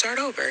 Start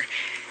over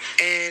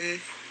and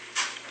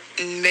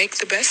make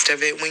the best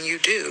of it when you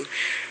do.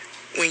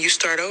 When you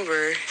start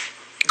over,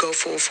 go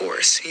full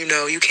force.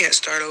 You can't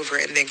start over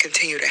and then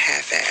continue to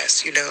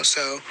half-ass,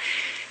 so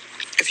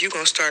if you're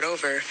going to start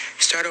over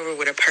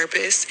with a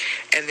purpose,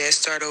 and then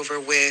start over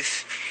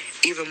with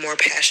even more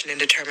passion and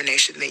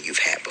determination than you've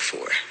had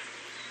before.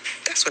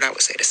 That's what I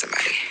would say to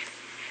somebody.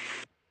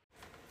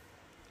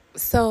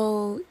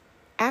 So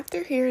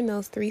after hearing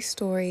those 3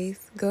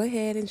 stories, go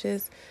ahead and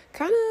just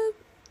kind of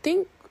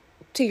think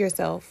to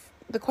yourself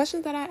the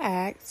questions that I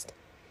asked,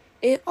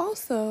 and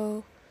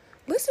also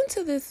listen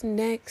to this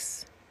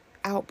next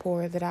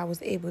outpour that I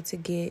was able to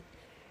get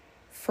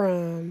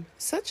from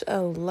such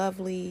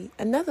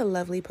another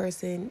lovely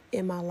person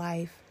in my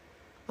life,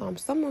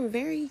 someone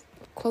very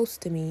close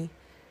to me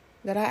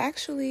that I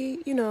actually,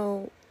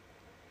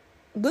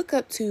 look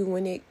up to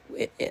when it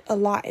a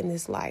lot in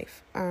this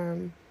life.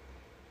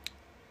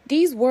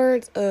 This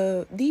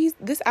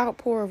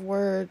outpour of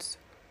words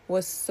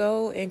was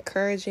so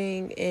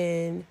encouraging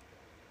and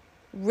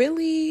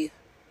really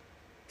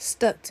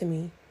stuck to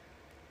me.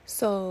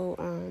 So,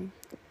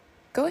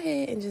 go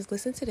ahead and just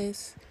listen to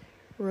this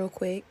real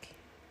quick,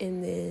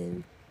 and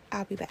then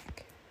I'll be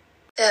back.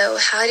 So,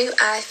 how do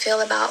I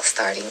feel about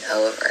starting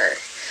over?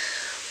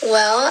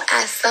 Well,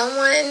 as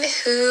someone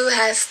who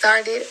has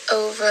started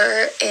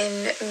over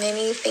in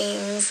many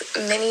things,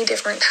 many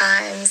different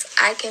times,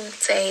 I can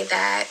say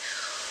that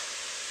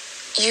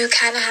you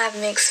kind of have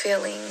mixed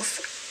feelings.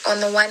 On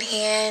the one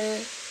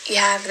hand, you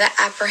have the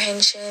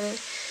apprehension,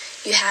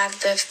 you have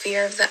the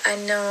fear of the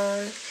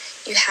unknown,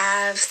 you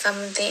have some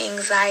of the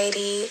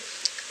anxiety,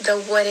 the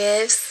what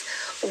ifs.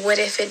 What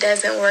if it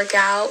doesn't work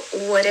out?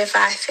 What if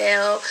I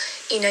fail?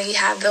 You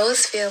have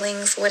those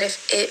feelings. What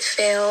if it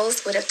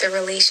fails? What if the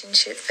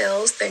relationship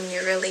fails? The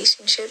new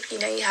relationship, you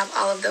have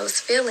all of those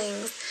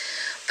feelings.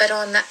 But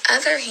on the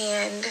other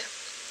hand,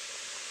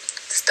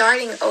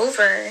 starting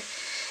over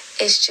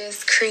is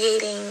just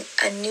creating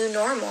a new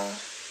normal.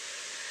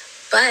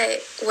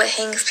 But what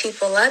hangs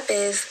people up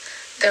is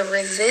the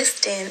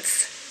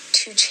resistance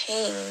to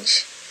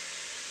change.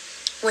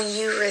 When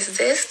you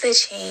resist the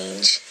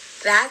change,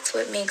 that's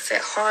what makes it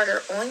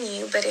harder on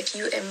you. But if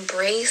you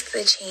embrace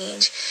the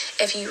change,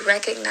 if you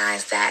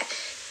recognize that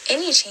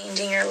any change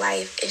in your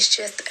life is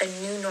just a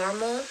new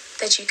normal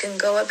that you can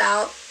go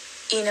about,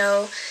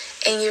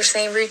 in your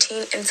same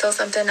routine until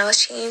something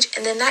else changes,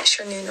 and then that's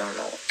your new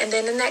normal. And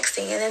then the next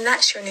thing, and then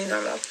that's your new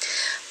normal.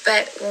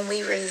 But when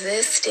we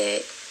resist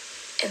it,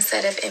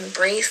 instead of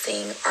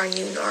embracing our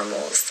new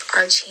normals,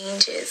 our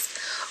changes,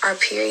 our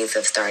periods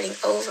of starting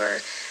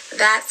over,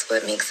 that's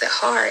what makes it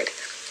hard.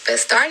 But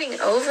starting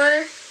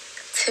over,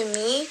 to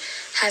me,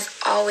 has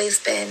always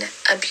been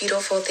a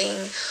beautiful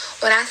thing.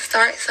 When I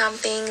start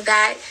something,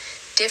 that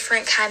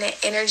different kind of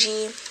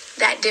energy,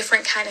 that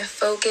different kind of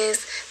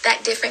focus,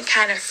 that different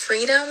kind of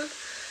freedom,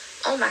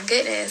 oh my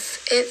goodness,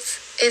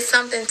 it's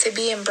something to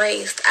be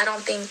embraced. I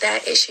don't think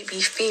that it should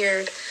be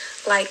feared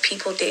like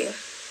people do.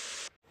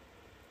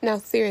 Now,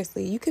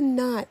 seriously, you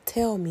cannot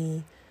tell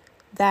me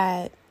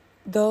that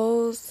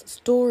those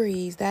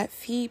stories, that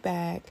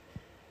feedback,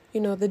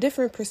 the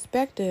different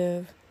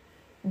perspective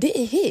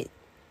didn't hit.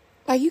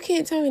 Like, you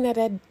can't tell me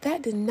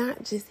that did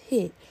not just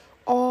hit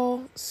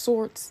all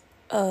sorts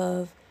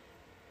of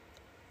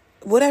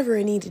whatever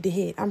it needed to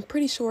hit. I'm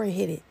pretty sure it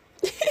hit it.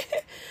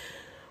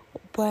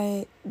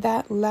 But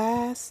that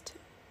last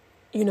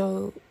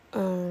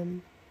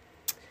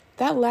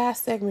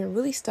segment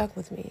really stuck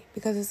with me,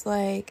 because it's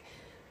like,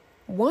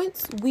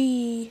 once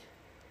we,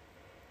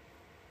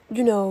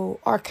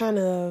 are kind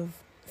of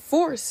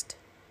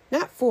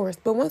not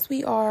forced, but once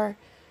we are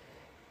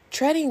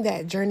treading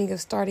that journey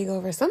of starting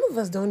over, some of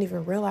us don't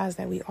even realize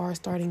that we are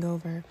starting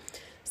over.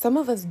 Some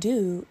of us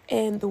do.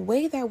 And the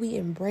way that we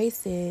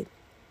embrace it,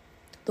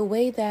 the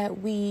way that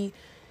we,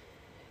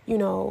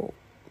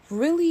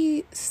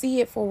 really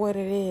see it for what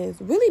it is,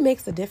 really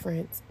makes a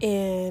difference.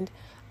 And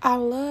I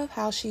love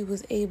how she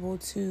was able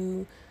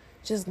to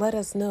just let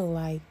us know,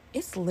 like,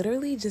 it's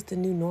literally just a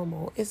new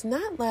normal. It's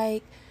not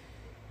like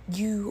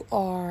you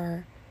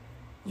are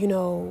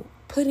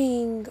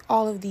putting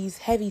all of these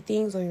heavy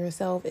things on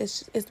yourself.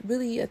 It's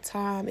really a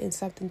time and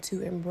something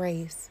to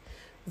embrace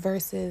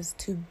versus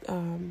to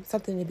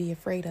something to be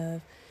afraid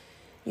of.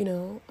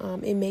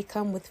 It may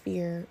come with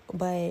fear,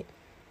 but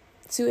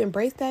to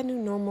embrace that new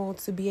normal,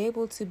 to be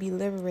able to be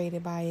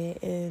liberated by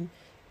it and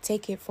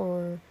take it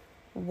for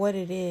what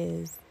it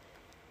is,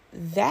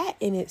 that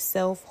in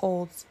itself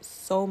holds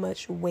so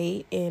much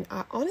weight. And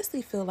I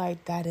honestly feel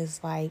like that is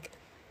like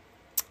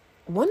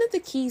one of the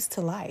keys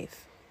to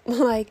life.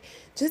 Like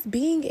just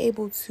being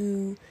able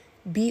to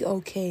be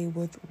okay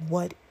with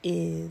what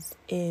is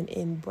and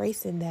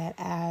embracing that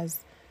as,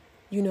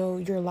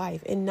 your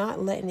life, and not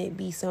letting it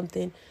be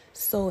something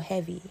so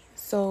heavy,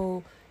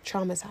 so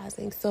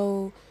traumatizing.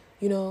 So,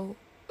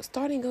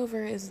 starting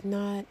over is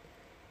not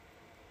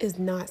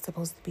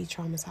supposed to be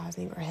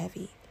traumatizing or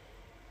heavy.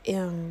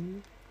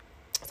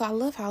 So I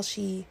love how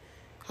she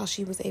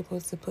was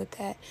able to put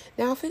that.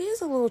 Now, if it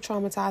is a little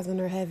traumatizing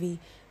or heavy,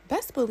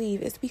 best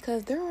believe it's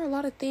because there are a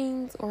lot of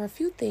things or a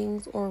few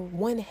things or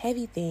one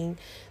heavy thing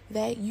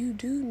that you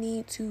do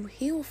need to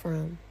heal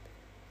from.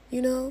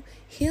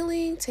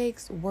 Healing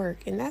takes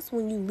work, and that's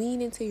when you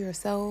lean into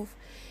yourself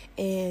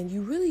and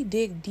you really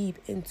dig deep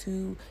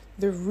into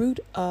the root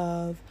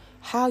of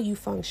how you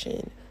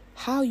function,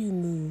 how you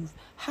move,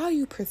 how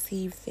you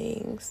perceive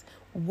things,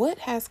 what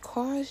has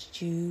caused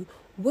you,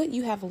 what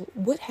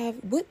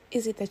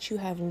is it that you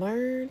have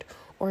learned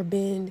or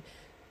been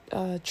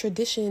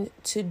tradition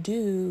to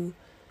do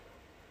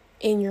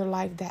in your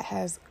life that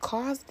has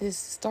caused this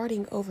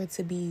starting over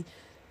to be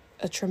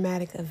a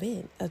traumatic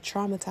event, a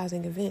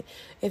traumatizing event.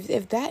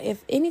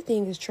 If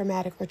anything is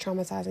traumatic or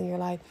traumatizing in your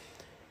life,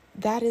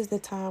 that is the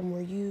time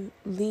where you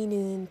lean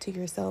into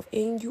yourself,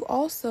 and you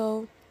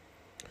also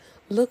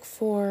look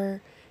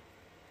for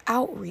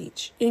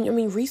outreach.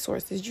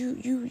 Resources. You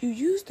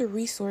use the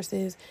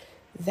resources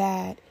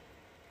that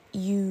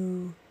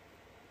you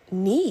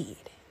need,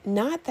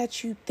 not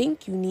that you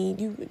think you need.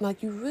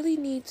 You really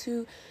need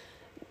to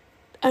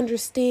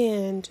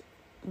understand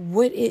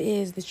what it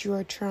is that you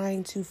are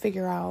trying to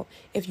figure out,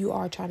 if you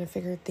are trying to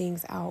figure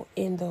things out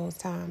in those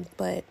times.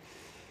 But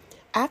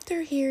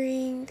after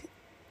hearing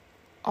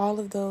all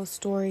of those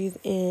stories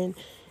and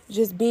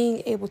just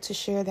being able to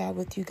share that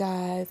with you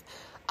guys,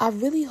 I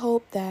really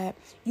hope that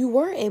you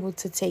were able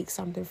to take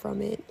something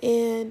from it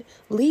and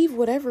leave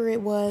whatever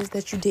it was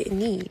that you didn't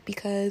need,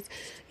 because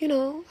you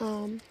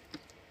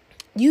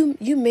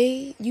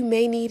may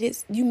need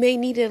it. You may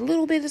need a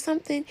little bit of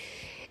something,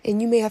 and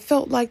you may have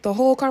felt like the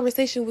whole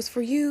conversation was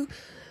for you.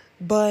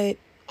 But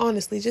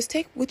honestly, just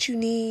take what you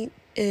need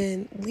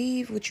and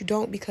leave what you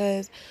don't,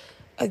 because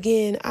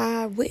again,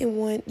 I wouldn't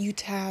want you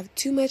to have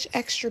too much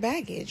extra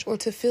baggage or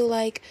to feel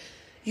like,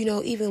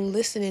 even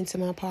listening to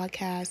my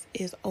podcast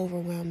is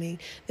overwhelming.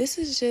 This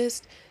is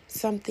just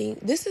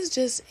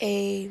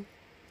a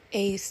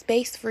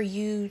space for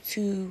you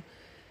to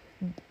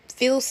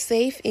feel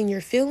safe in your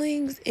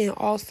feelings and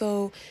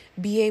also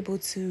be able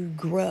to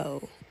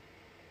grow.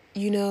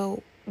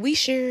 We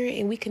share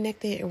and we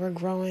connected and we're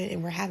growing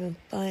and we're having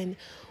fun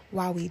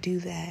while we do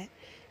that,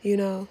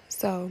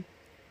 so,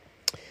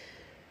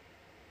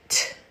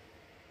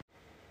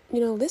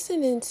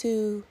 listening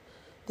to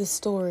the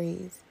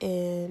stories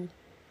and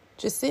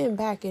just sitting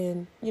back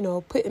and,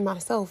 putting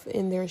myself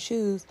in their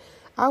shoes,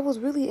 I was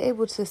really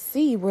able to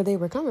see where they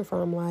were coming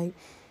from. Like,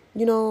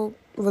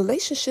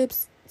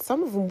 relationships,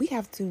 some of them we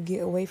have to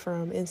get away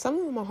from, and some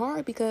of them are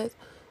hard because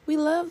we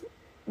love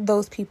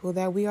those people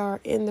that we are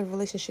in the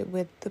relationship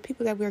with, the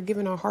people that we are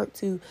giving our heart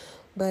to.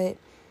 But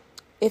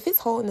if it's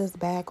holding us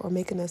back or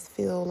making us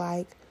feel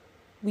like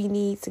we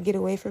need to get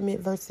away from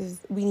it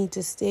versus we need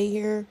to stay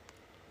here,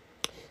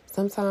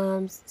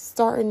 sometimes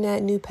starting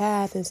that new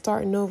path and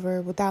starting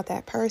over without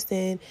that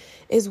person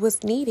is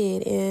what's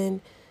needed.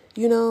 And,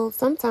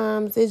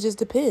 sometimes it just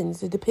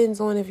depends. It depends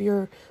on if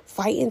you're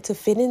fighting to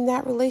fit in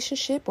that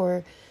relationship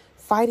or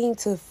fighting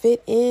to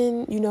fit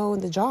in, in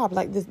the job.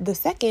 Like the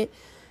second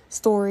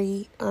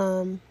story,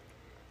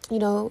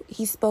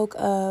 he spoke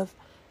of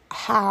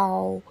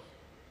how,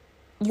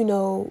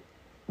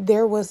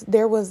 there was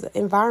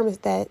environments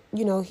that,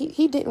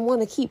 he didn't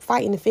want to keep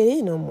fighting to fit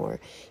in no more.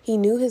 He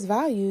knew his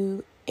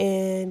value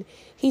and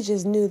he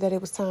just knew that it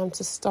was time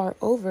to start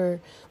over.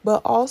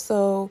 But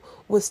also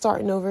with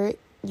starting over,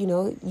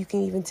 you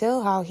can even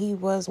tell how he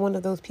was one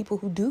of those people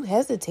who do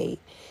hesitate,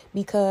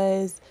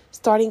 because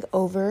starting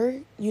over,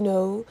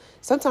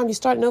 sometimes you're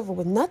starting over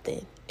with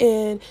nothing.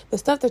 And the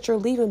stuff that you're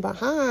leaving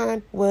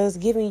behind was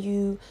giving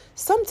you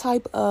some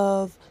type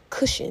of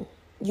cushion,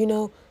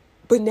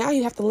 but now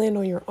you have to land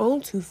on your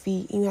own 2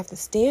 feet and you have to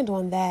stand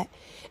on that.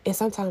 And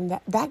sometimes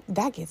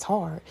that gets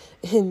hard.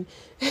 And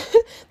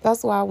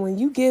that's why when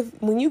you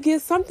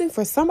give something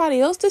for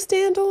somebody else to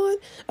stand on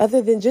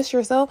other than just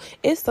yourself,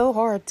 it's so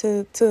hard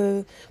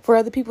for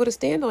other people to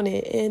stand on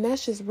it. And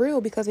that's just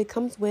real, because it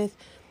comes with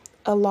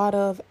a lot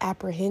of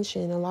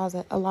apprehension, a lot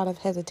of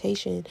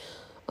hesitation.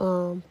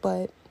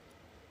 But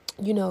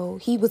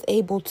he was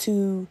able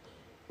to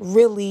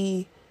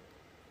really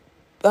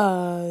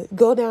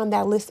go down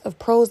that list of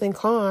pros and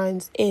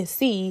cons and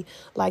see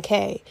like,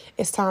 hey,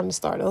 it's time to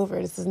start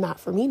over. This is not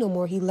for me no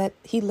more. He let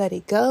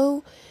it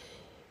go.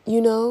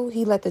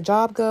 He let the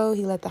job go.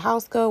 He let the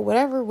house go.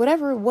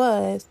 Whatever it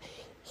was,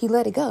 he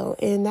let it go.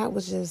 And that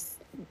was just,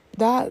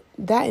 that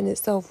in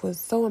itself was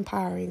so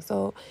empowering.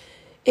 So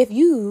if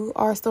you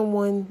are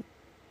someone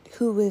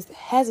who is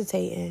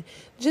hesitating,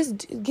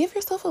 just give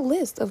yourself a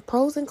list of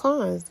pros and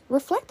cons.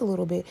 Reflect a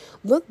little bit.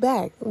 Look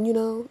back,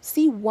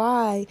 see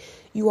why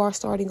you are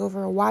starting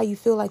over or why you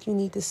feel like you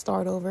need to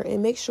start over.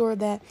 And make sure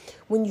that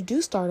when you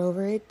do start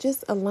over, it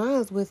just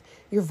aligns with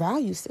your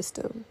value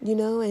system,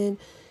 and,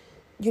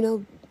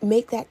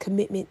 make that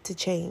commitment to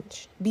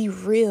change. Be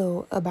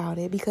real about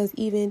it. Because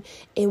even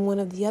in one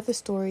of the other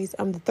stories,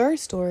 the third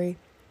story,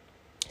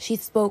 she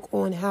spoke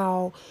on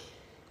how,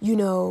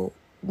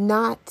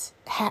 not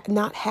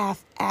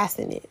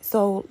half-assing it.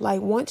 So like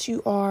once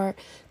you are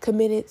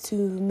committed to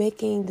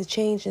making the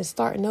change and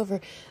starting over,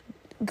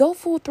 go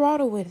full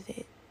throttle with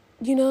it,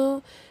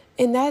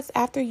 and that's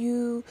after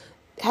you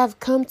have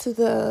come to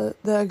the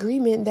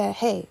agreement that,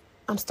 hey,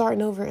 I'm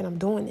starting over and I'm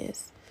doing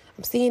this.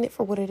 I'm seeing it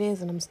for what it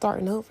is and I'm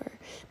starting over.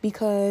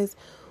 Because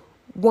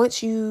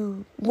once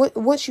you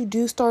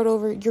do start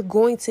over, you're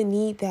going to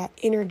need that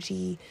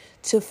energy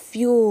to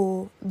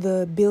fuel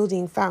the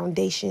building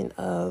foundation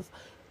of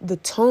the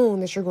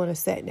tone that you're going to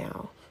set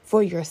now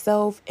for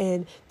yourself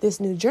and this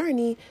new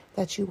journey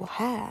that you will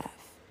have.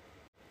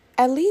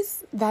 At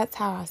least that's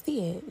how I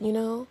see it,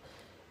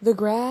 The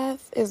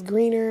grass is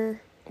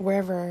greener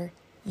wherever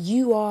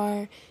you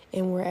are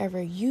and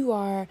wherever you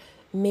are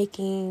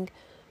making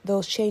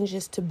those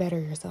changes to better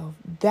yourself.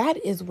 That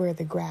is where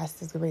the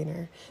grass is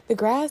greener. The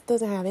grass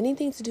doesn't have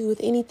anything to do with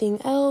anything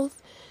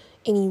else,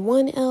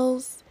 anyone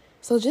else.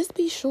 So just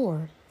be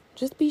sure.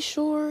 Just be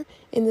sure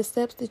in the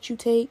steps that you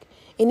take.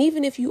 And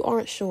even if you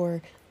aren't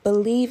sure,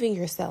 believe in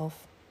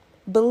yourself.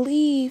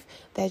 Believe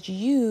that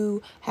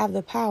you have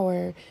the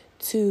power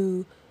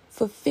to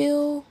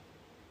fulfill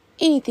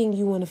anything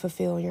you want to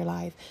fulfill in your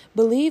life.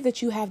 Believe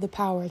that you have the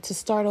power to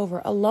start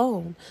over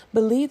alone.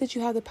 Believe that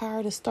you have the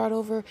power to start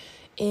over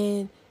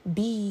and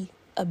be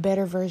a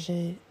better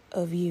version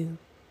of you.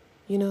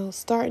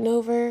 Starting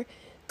over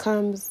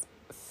comes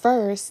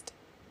first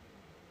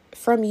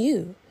from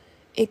you.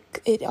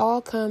 It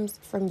all comes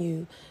from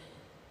you.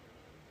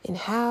 And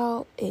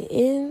how it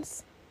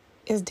ends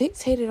is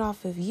dictated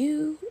off of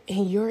you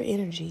and your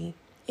energy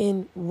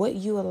and what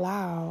you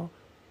allow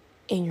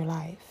in your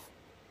life.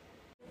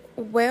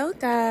 Well,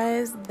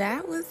 guys,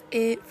 that was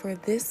it for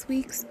this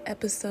week's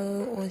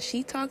episode on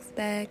She Talks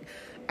Back.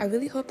 I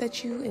really hope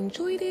that you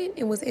enjoyed it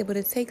and was able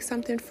to take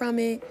something from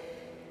it,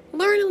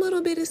 learn a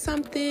little bit of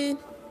something,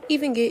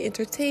 even get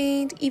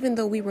entertained, even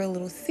though we were a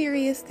little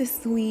serious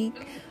this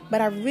week. But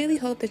I really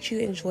hope that you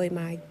enjoyed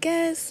my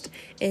guests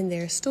and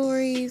their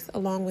stories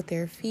along with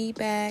their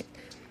feedback.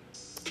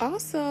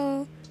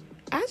 Also,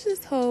 I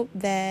just hope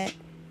that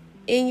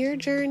in your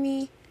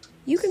journey,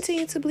 you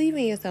continue to believe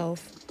in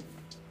yourself.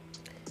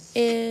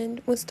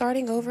 And when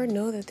starting over,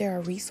 know that there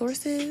are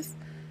resources.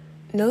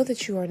 Know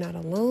that you are not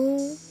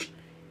alone.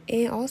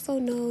 And also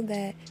know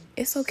that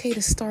it's okay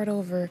to start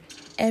over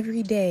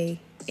every day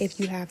if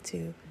you have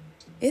to.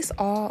 It's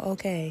all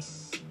okay.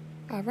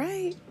 All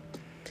right.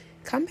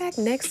 Come back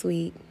next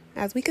week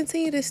as we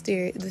continue the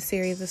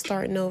series of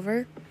starting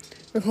over.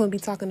 We're going to be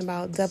talking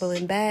about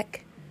doubling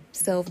back,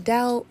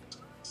 self-doubt,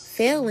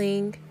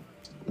 failing,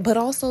 but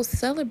also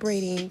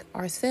celebrating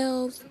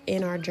ourselves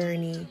in our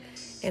journey.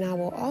 And I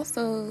will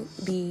also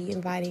be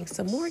inviting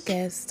some more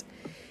guests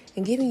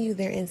and giving you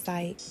their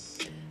insight.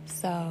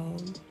 So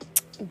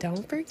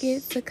don't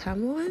forget to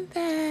come on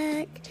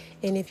back.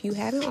 And if you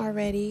haven't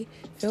already,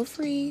 feel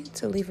free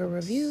to leave a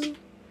review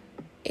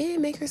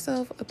and make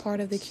yourself a part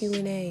of the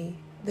Q&A,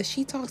 the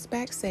She Talks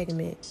Back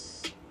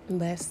segment.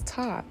 Let's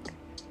talk.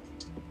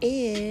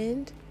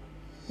 And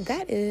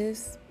that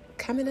is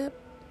coming up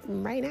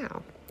right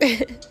now.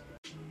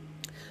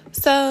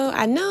 So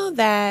I know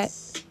that,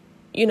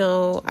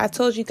 I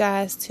told you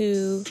guys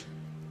to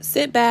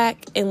sit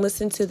back and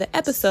listen to the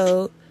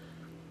episode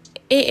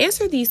and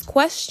answer these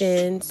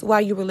questions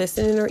while you were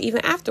listening or even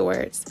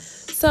afterwards.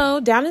 So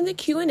down in the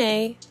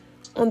Q&A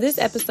on this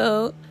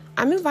episode,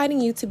 I'm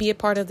inviting you to be a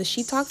part of the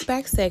She Talks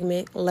Back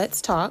segment,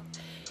 Let's Talk.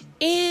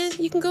 And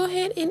you can go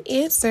ahead and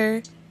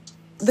answer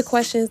the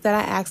questions that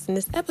I asked in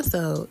this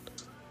episode.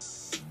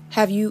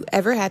 Have you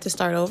ever had to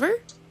start over?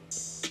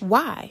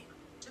 Why?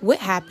 What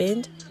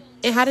happened?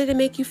 And how did it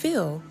make you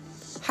feel?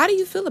 How do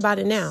you feel about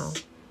it now?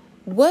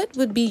 What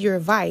would be your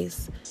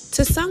advice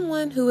to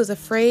someone who is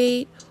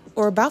afraid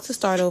or about to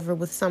start over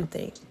with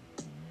something?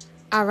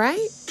 All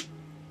right?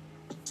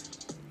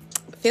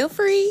 Feel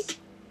free.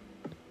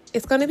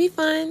 It's going to be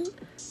fun.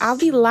 I'll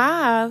be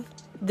live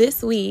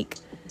this week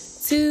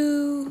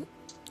to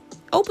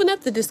open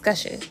up the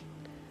discussion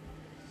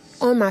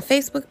on my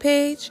Facebook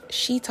page,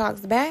 She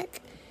Talks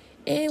Back.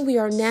 And we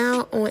are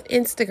now on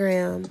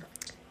Instagram,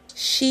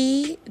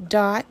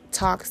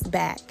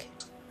 she.talksback.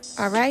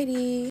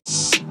 Alrighty.